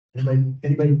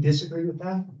 Anybody disagree with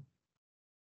that?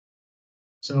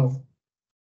 So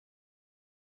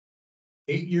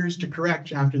 8 years to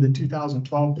correct after the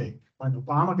 2012 date. When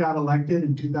Obama got elected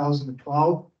in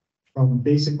 2012, from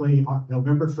basically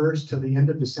November 1st to the end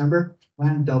of December,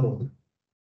 land doubled.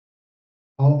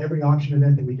 Every auction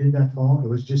event that we did that fall, it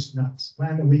was just nuts.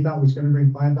 Land that we thought was going to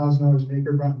bring $5,000 an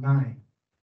acre brought 9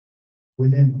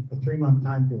 within a 3-month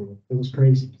time period. It was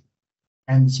crazy.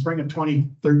 And the spring of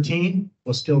 2013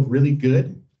 was still really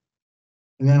good.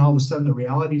 And then all of a sudden the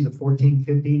realities of 14,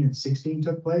 15, and 16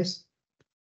 took place.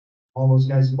 All those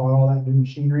guys bought all that new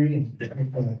machinery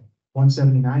and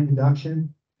 179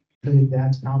 deduction, traded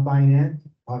dad's combine in,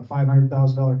 bought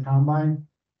 $500,000 combine,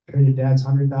 traded dad's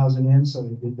 $100,000 in, so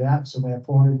they did that. So they had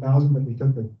 $400,000, but they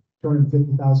took the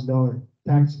 $250,000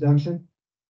 tax deduction.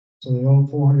 So they owed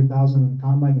 $400,000 on the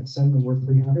combine that said was worth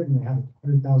 $300,000, and they had a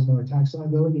 $100,000 tax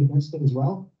liability against it as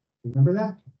well. Remember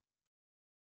that?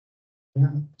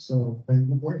 Yeah. So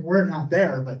we're not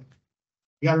there, but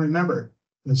you got to remember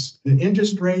this: the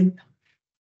interest rate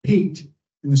peaked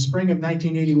in the spring of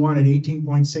 1981 at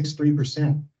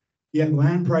 18.63%. Yet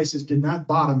land prices did not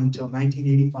bottom until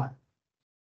 1985.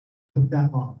 Took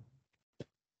that long.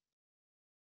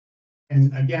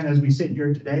 And again, as we sit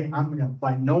here today, I'm going to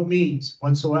by no means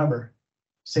whatsoever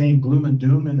saying gloom and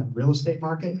doom in the real estate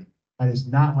market. That is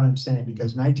not what I'm saying,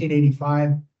 because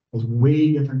 1985 was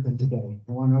way different than today.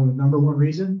 You want to know the number one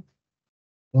reason?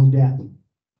 No debt.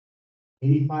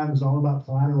 85 was all about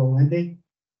collateral lending,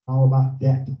 all about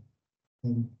debt.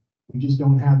 And we just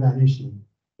don't have that issue.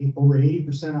 Over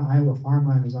 80% of Iowa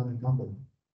farmland is unencumbered.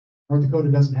 North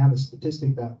Dakota doesn't have a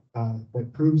statistic that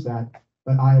proves that,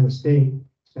 but Iowa State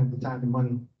spent the time and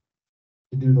money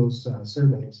to do those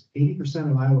surveys.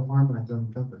 80% of Iowa farmland is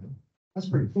unencumbered. That's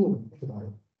pretty cool when you think about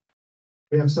it.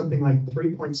 We have something like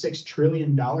 $3.6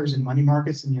 trillion in money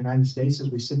markets in the United States as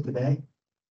we sit today.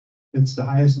 It's the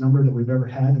highest number that we've ever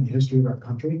had in the history of our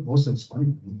country. Most of it's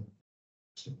funny.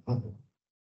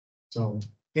 So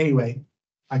anyway,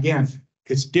 again,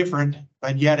 it's different,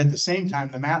 but yet at the same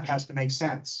time, the math has to make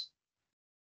sense.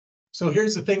 So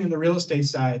here's the thing in the real estate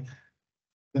side.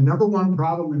 The number one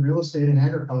problem in real estate and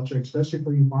agriculture, especially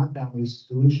for you farm families, is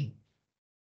dilution.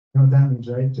 You know what that means,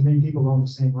 right? Too many people own the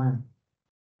same land.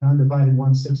 Undivided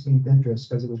 1/16th interest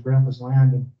because it was grandpa's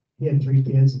land and he had 3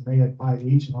 kids and they had 5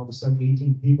 each, and all of a sudden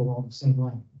 18 people own the same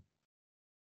land.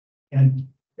 And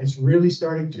it's really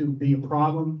starting to be a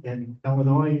problem in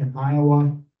Illinois and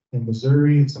Iowa and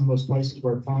Missouri and some of those places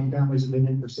where farm families have been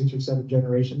in for 6 or 7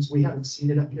 generations. We haven't seen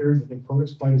it up here in the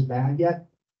Dakotas quite as bad yet,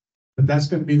 but that's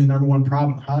going to be the number one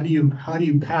problem. How do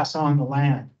you pass on the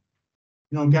land?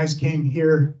 You know, guys came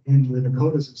here in the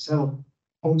Dakotas and settled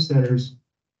homesteaders.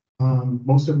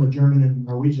 Most of them were German and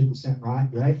Norwegian descent, right?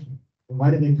 And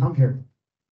why did they come here?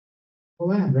 For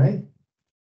land, right?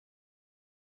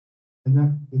 And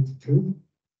that's the truth.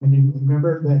 And you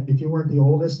remember that if you weren't the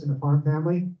oldest in the farm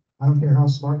family, I don't care how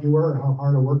smart you were or how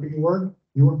hard a worker you weren't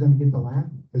going to get the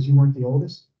land because you weren't the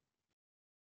oldest.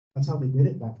 That's how they did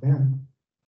it back then.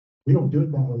 We don't do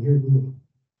it that way here, do we?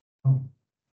 No.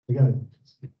 We got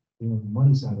the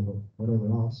money side of it, whatever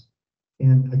else.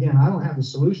 And again, I don't have the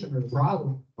solution or the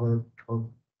problem or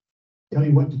tell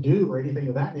you what to do or anything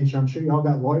of that nature. I'm sure you all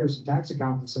got lawyers and tax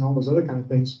accountants and all those other kind of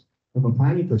things from a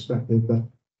planning perspective. But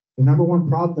the number one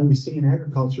problem that we see in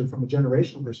agriculture from a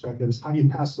generational perspective is how do you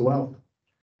pass the wealth?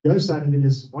 The other side of it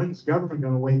is, when's the government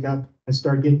going to wake up and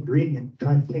start getting greedy and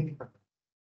try to take it from them?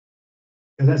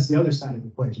 Because that's the other side of the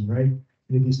equation, right?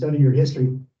 And if you study your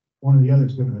history, one or the other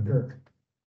is going to occur.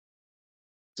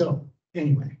 So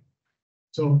anyway,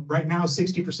 so right now,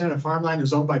 60% of farmland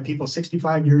is owned by people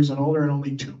 65 years and older, and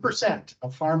only 2%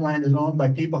 of farmland is owned by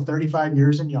people 35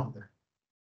 years and younger.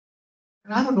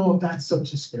 And I don't know if that's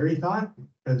such a scary thought,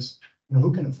 because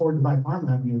who can afford to buy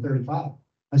farmland when you're 35,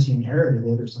 unless you inherited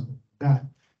it or something like that.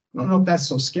 I don't know if that's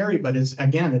so scary, but it's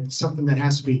something that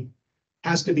has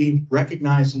to be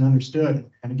recognized and understood.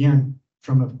 And again,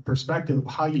 from a perspective of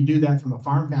how you do that from a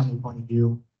farm family point of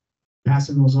view,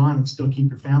 passing those on and still keep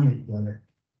your family together.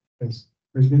 Because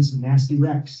there's been some nasty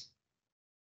wrecks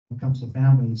when it comes to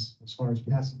families as far as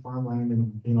passing farmland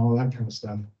and all that kind of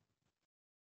stuff.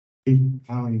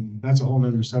 That's a whole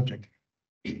nother subject.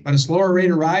 But a slower rate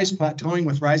of rise, plateauing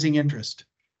with rising interest.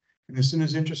 And as soon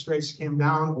as interest rates came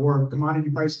down or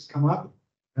commodity prices come up,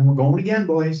 then we're going again,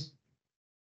 boys.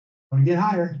 Going to get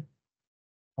higher.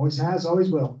 Always has,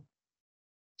 always will.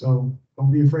 So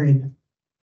don't be afraid.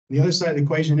 The other side of the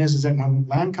equation is that when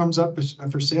land comes up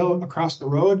for sale across the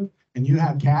road and you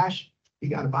have cash, you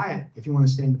got to buy it. If you want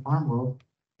to stay in the farm world,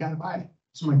 you got to buy it.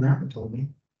 That's what my grandpa told me.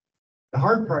 The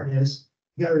hard part is,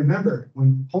 you got to remember,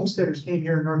 when homesteaders came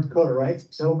here in North Dakota, right?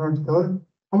 Settled North Dakota,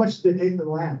 how much did they pay for the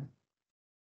land?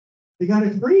 They got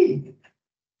it free.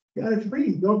 They got it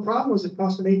free. The only problem was it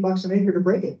cost them $8 an acre to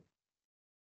break it.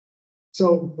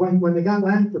 So when they got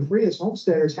land for free as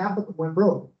homesteaders, half of them went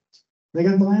broke. They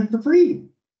got the land for free.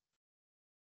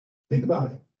 Think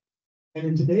about it. And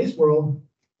in today's world,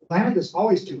 land is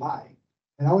always too high.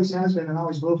 It always has been and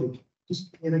always will be.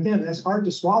 And again, that's hard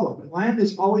to swallow, but land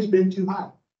has always been too high.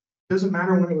 Doesn't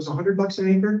matter when it was $100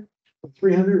 an acre, or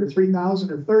 300 or 3,000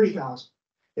 or 30,000.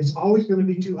 It's always going to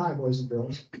be too high, boys and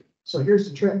girls. So here's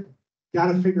the trick.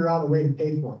 Got to figure out a way to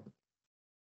pay for it.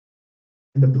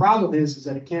 And the problem is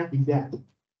that it can't be debt.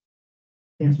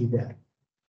 Can't be debt.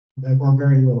 Or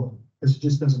very little, because it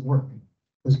just doesn't work.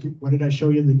 Because what did I show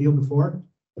you in the deal before?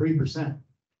 3%.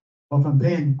 Well, if I'm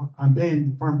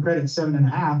paying farm credit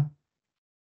 7.5,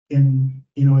 and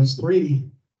it's 3.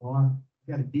 Well,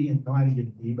 I got a D, and no, I didn't get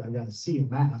a D, but I got a C in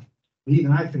math.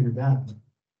 Even I figured that out.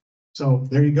 So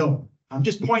there you go. I'm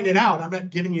just pointing it out. I'm not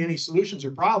giving you any solutions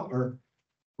or problem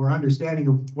or understanding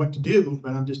of what to do,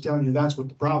 but I'm just telling you that's what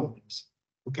the problem is.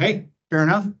 Okay, fair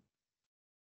enough.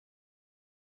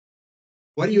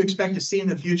 What do you expect to see in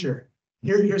the future?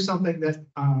 Here's something that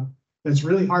that's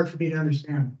really hard for me to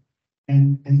understand,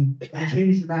 and it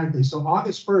changed dramatically. So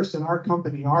August 1st in our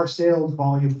company, our sales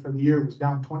volume for the year was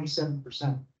down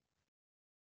 27%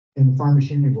 in the farm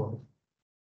machinery world.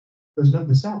 There's nothing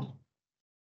to sell.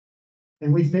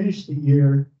 And we finished the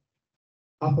year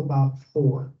up about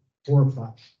 4 or 5.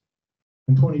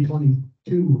 And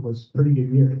 2022 was a pretty good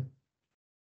year.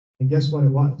 And guess what it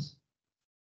was?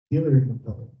 Dealer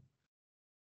inventory.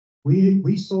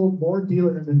 We sold more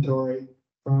dealer inventory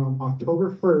from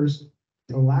October 1st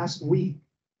to last week.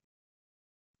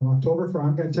 From October 1st,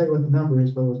 I'm going to tell you what the number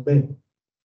is, but it was big.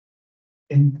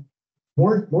 And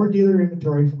more dealer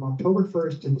inventory from October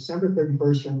 1st to December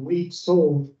 31st than we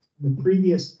sold the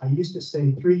previous, I used to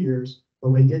say 3 years, but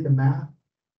we did the math.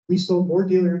 We sold more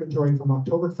dealer inventory from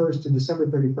October 1st to December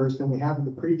 31st than we have in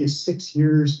the previous 6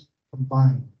 years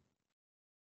combined.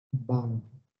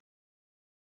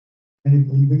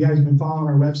 And if you guys have been following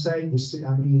our website, you see,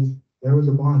 I mean, there was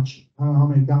a bunch. I don't know how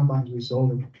many combines we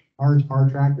sold of our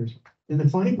tractors. And the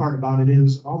funny part about it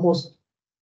is almost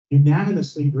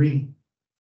unanimously green.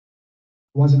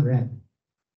 It wasn't red.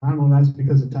 I don't know if that's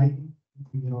because of Titan,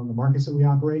 in the markets that we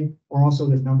operate, or also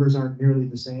the numbers aren't nearly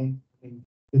the same. I mean,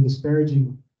 the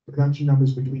disparaging production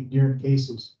numbers between deer and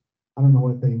cases, I don't know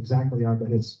what they exactly are,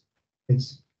 but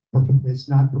it's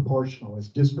not proportional, it's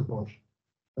disproportional.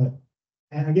 But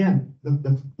and again,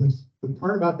 the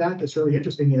part about that that's really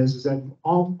interesting is that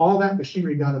all that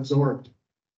machinery got absorbed.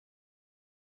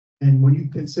 And when you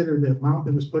consider the amount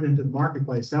that was put into the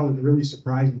marketplace, that was really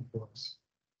surprising for us.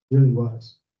 It really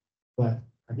was. But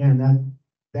again,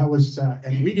 that was,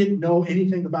 and we didn't know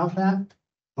anything about that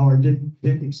or didn't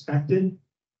expect it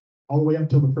all the way up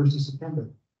till the 1st of September.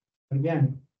 But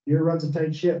again, deer runs a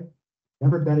tight ship.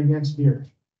 Never bet against deer.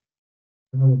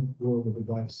 Another rule of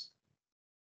advice.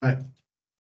 But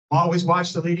always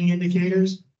watch the leading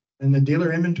indicators and the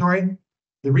dealer inventory.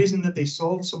 The reason that they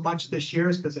sold so much this year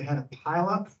is because they had a pile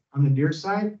up on the deer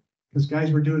side, because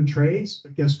guys were doing trades.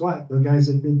 But guess what? The guys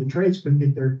that did the trades couldn't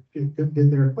get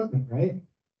their equipment, right?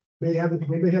 Maybe have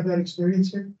that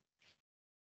experience here.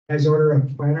 Guys order a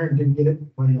planter and didn't get it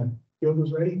when the field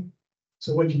was ready.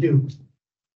 So what'd you do?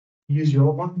 You use your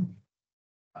old one?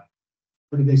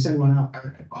 Or did they send one out?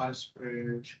 I bought a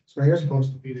sprayer. Sprayer?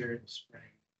 Supposed to be there in the spring.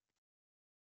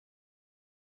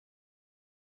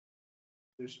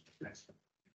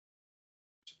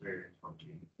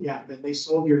 Yeah, then they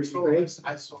sold yours, right?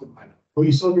 I sold mine. Well,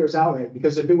 you sold yours outright,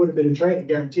 because if it would have been a trade, I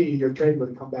guarantee you, your trade would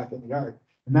have come back in the yard.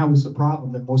 And that was the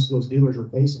problem that most of those dealers were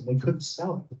facing. They couldn't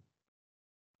sell it.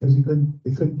 Because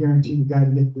they couldn't guarantee the guy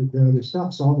to get the other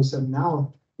stuff. So all of a sudden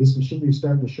now, this machinery is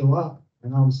starting to show up,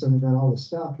 and all of a sudden they got all this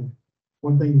stuff. And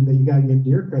one thing that you gotta give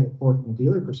Deere credit for from a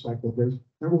dealer perspective is,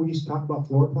 remember we used to talk about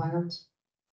floor plans?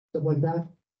 Stuff like that?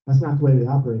 That's not the way they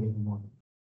operate anymore.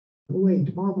 By the way,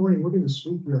 tomorrow morning, we're gonna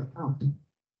sweep your account.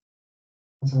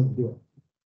 That's how they do it.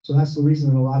 So that's the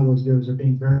reason that a lot of those dealers are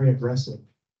being very aggressive.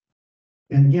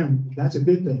 And again, that's a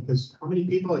good thing, because how many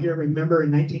people here remember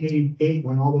in 1988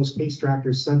 when all those Case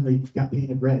tractors suddenly got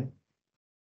painted red?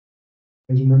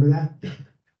 You guys remember that?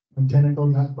 When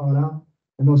Tenneco got bought out?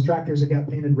 And those tractors that got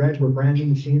painted red were brand new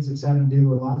machines that sat on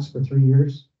dealer lots for 3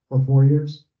 years or 4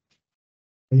 years.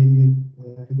 And,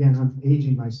 again, I'm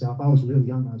aging myself. I was really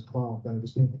young. I was 12, but I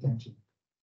was paying attention.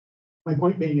 My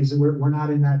point being is that we're not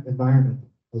in that environment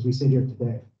as we sit here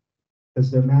today, because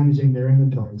they're managing their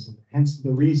inventories. And hence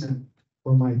the reason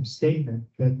for my statement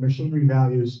that machinery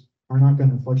values are not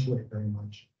going to fluctuate very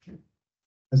much.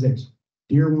 As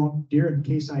Deere and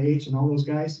Case IH and all those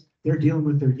guys, they're dealing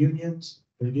with their unions,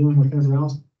 they're dealing with everyone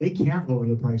else. They can't lower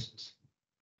the prices.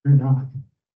 They're not.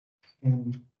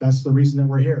 And that's the reason that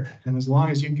we're here. And as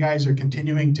long as you guys are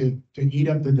continuing to eat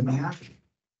up the demand,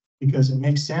 because it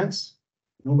makes sense,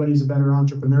 nobody's a better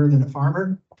entrepreneur than a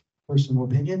farmer, personal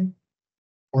opinion,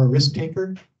 or a risk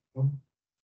taker.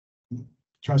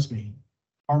 Trust me,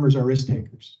 farmers are risk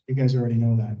takers. You guys already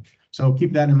know that. So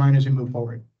keep that in mind as we move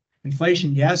forward.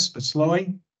 Inflation, yes, but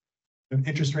slowing. The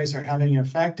interest rates are having an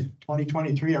effect.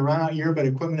 2023, a runout year, but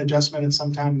equipment adjustment at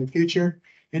some time in the future.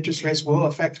 Interest rates will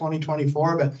affect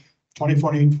 2024, but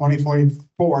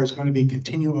 2024 is going to be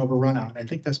continuing of a runout. I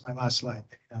think that's my last slide.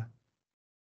 Yeah.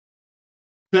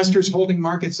 Investors holding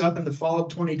markets up in the fall of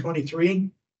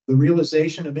 2023. The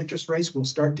realization of interest rates will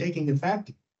start taking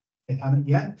effect. They haven't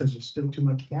yet because there's still too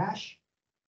much cash,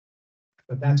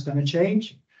 but that's going to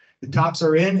change. The tops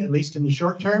are in, at least in the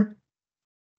short term.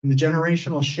 And the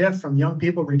generational shift from young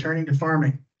people returning to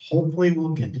farming hopefully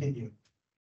will continue.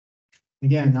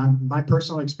 Again, on my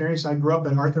personal experience, I grew up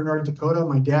in Arthur, North Dakota.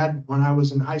 My dad, when I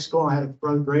was in high school, I had a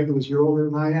brother, Greg, who was a year older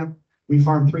than I am. We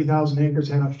farmed 3,000 acres,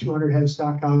 had up 200 head of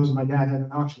stock cows, and my dad had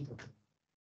an auction.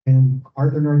 In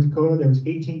Arthur, North Dakota, there was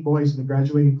 18 boys in the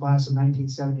graduating class of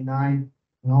 1979,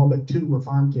 and all but 2 were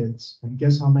farm kids. And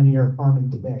guess how many are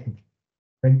farming today?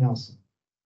 Greg Nelson.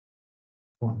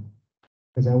 1.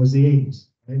 Because that was the 80s,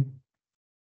 right?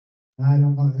 I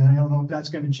don't know if that's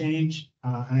going to change.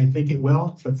 And I think it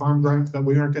will, but but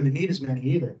we aren't going to need as many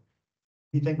either.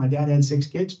 You think my dad had 6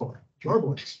 kids for? Your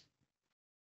boys.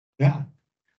 Yeah.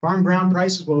 Farm ground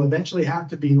prices will eventually have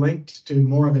to be linked to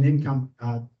more of an income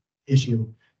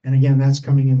issue. And again, that's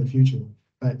coming in the future.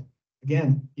 But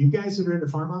again, you guys that are in a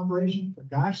farm operation, for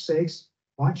gosh sakes,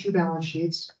 watch your balance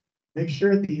sheets. Make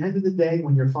sure at the end of the day,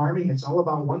 when you're farming, it's all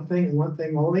about one thing and one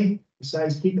thing only,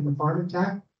 besides keeping the farm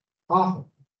intact, profit.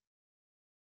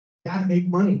 You gotta make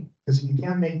money, because if you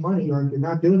can't make money, or if you're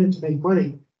not doing it to make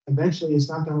money, eventually it's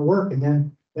not gonna work. And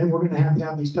then we're gonna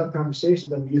have these tough conversations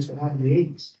that we used to have in the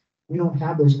 80s. We don't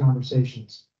have those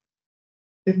conversations.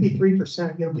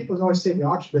 53%, people always say the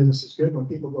auction business is good when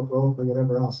people go broke or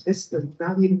whatever else. It's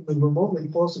not even remotely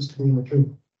closest to being the truth.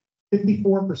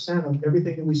 54% of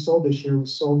everything that we sold this year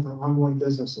was sold for ongoing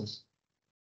businesses.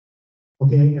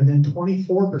 Okay, and then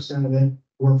 24% of it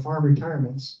were farm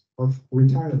retirements or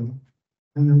retiring,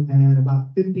 and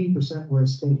about 15% were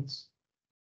estates.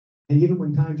 And even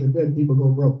when times are good, people go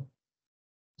broke.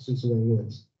 This is the way it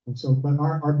is. And so, but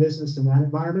our business in that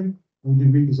environment, we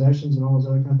do repossessions and all those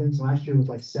other kind of things. Last year was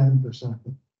like 7%.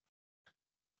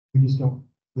 We just don't.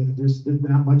 There's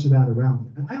not much of that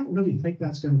around. And I don't really think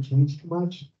that's going to change too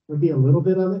much. There'll be a little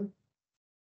bit of it.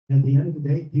 And at the end of the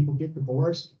day, people get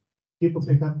divorced. People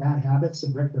pick up bad habits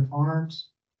and wreck their farms.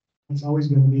 It's always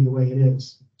going to be the way it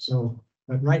is. So,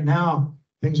 but right now,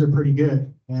 things are pretty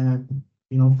good. And,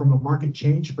 from a market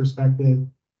change perspective,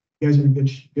 you guys are in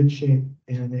good shape.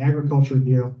 And the agriculture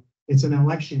deal, it's an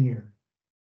election year.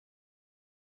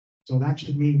 So that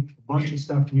should mean a bunch of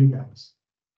stuff to you guys.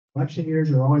 Election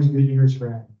years are always good years for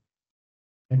ag.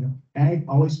 And ag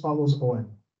always follows oil.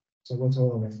 So what's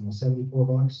oil right now?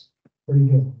 $74? Pretty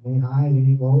good. It ain't high, it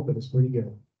ain't low, but it's pretty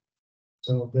good.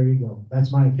 So there you go.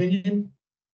 That's my opinion.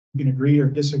 You can agree or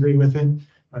disagree with it,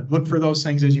 but look for those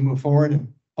things as you move forward.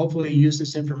 And hopefully use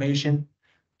this information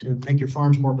to make your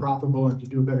farms more profitable and to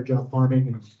do a better job farming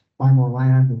and buy more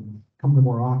land and come to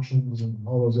more auctions and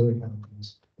all those other kind of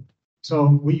things.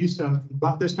 So we used to,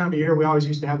 about this time of year, we always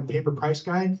used to have a paper price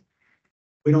guide.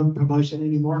 We don't publish it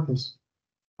anymore because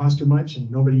it costs too much and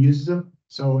nobody uses them.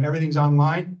 So everything's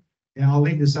online. And I'll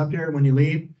link this up here when you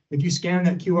leave. If you scan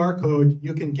that QR code,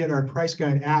 you can get our price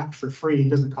guide app for free. It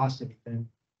doesn't cost anything.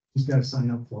 You just got to sign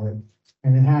up for it.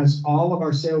 And it has all of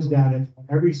our sales data,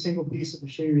 every single piece of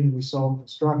machinery we sold,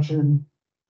 construction,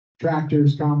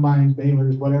 tractors, combines,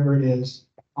 balers, whatever it is,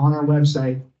 on our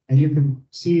website. And you can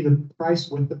see the price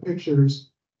with the pictures,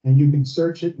 and you can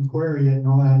search it and query it and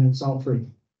all that, and it's all free.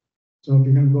 So if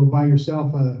you're going to go buy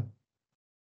yourself a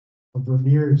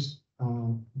Vermeer's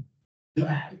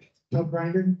tub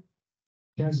grinder,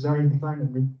 chances are you can find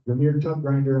a Vermeer tub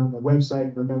grinder on the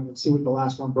website and see what the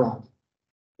last one brought.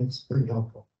 It's pretty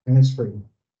helpful, and it's free.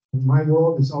 In my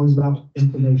world, it's always about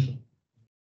information.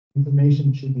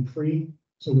 Information should be free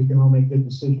so we can all make good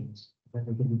decisions, and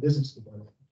we can do business together.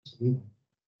 So you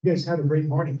guys have a great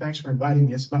morning. Thanks for inviting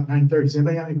me. It's about 9:30. Does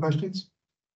anybody have any questions?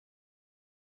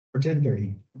 Or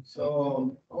 10:30?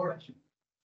 So, 4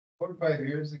 or 5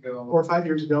 years ago. 4 or 5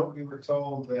 years ago. We were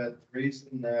told that the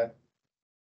reason that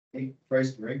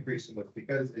prices were increasing was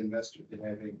because the investors didn't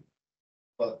have any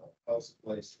else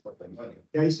place to put their money.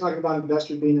 Yeah, he's talking about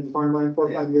investors being in farmland 4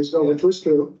 or 5 years ago, Yeah. which was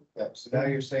true. Yeah, so now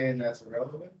you're saying that's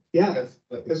irrelevant? Yeah,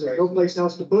 because there's no place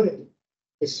else to put it.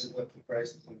 This is what the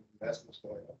prices of investments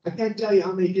going up. I can't tell you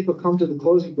how many people come to the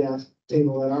closing desk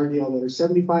table at our deal that are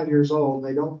 75 years old,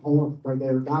 they don't own, or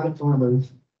they're not a farmer,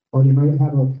 or you might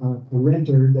have a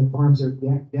renter that farms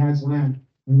their dad's land,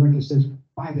 and the renter says,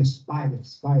 buy this, buy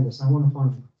this, buy this, I want to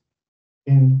farm.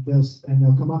 And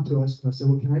they'll come up to us and they'll say,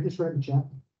 well, can I just write a check?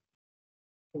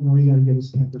 Well, no, you gotta give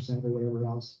us 10% or whatever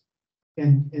else.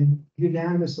 And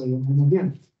unanimously, and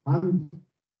again,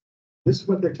 this is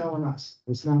what they're telling us,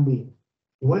 it's not me.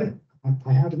 What,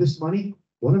 I have this money,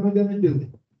 what am I gonna do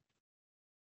with it?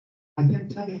 I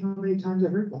can't tell you how many times I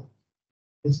heard that.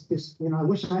 It's, you know, I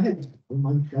wish I had,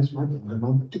 that's my,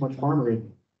 I'm too much farmer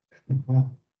in me.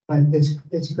 But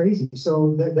it's crazy.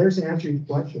 So there's an answer to your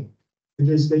question.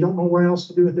 Because they don't know where else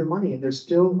to do with their money, and there's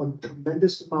still a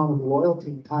tremendous amount of loyalty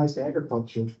and ties to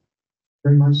agriculture,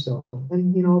 very much so.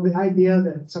 And you know, the idea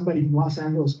that somebody from Los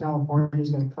Angeles, California, is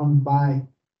going to come buy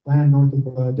land north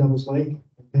of Devil's Lake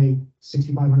and pay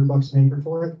 $6,500 an acre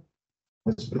for it,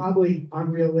 that's probably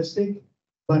unrealistic.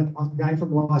 But a guy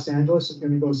from Los Angeles is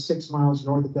going to go 6 miles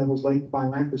north of Devil's Lake to buy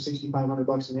land for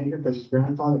 $6,500 an acre because his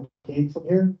grandfather came from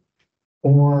here,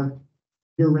 or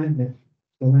you're renting it,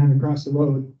 the land across the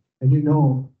road. And you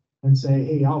know, and say,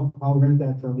 hey, I'll rent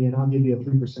that from you and I'll give you a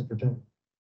 3% return.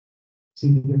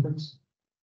 See the difference?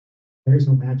 There's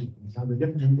no magic. Now the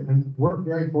difference, and we're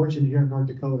very fortunate here in North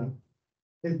Dakota.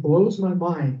 It blows my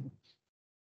mind.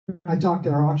 I talked to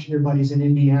our auctioneer buddies in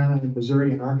Indiana and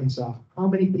Missouri and Arkansas. How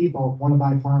many people want to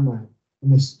buy farmland?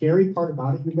 And the scary part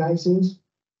about it, you guys, is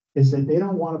that they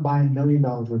don't want to buy $1 million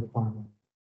worth of farmland,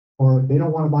 or they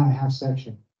don't want to buy a half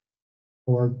section,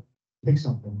 or pick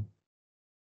something.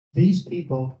 These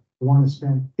people want to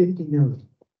spend 50 million.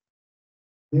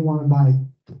 They want to buy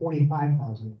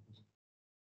 25,000 acres.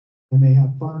 And they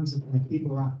have funds and they keep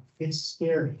around. It's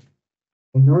scary.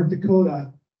 In North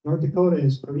Dakota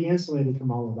is pretty insulated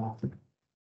from all of that.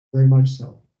 Very much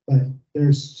so. But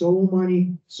there's so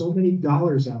many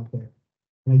dollars out there.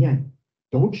 And again,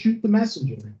 don't shoot the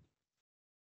messenger.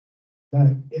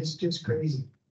 But it's just crazy.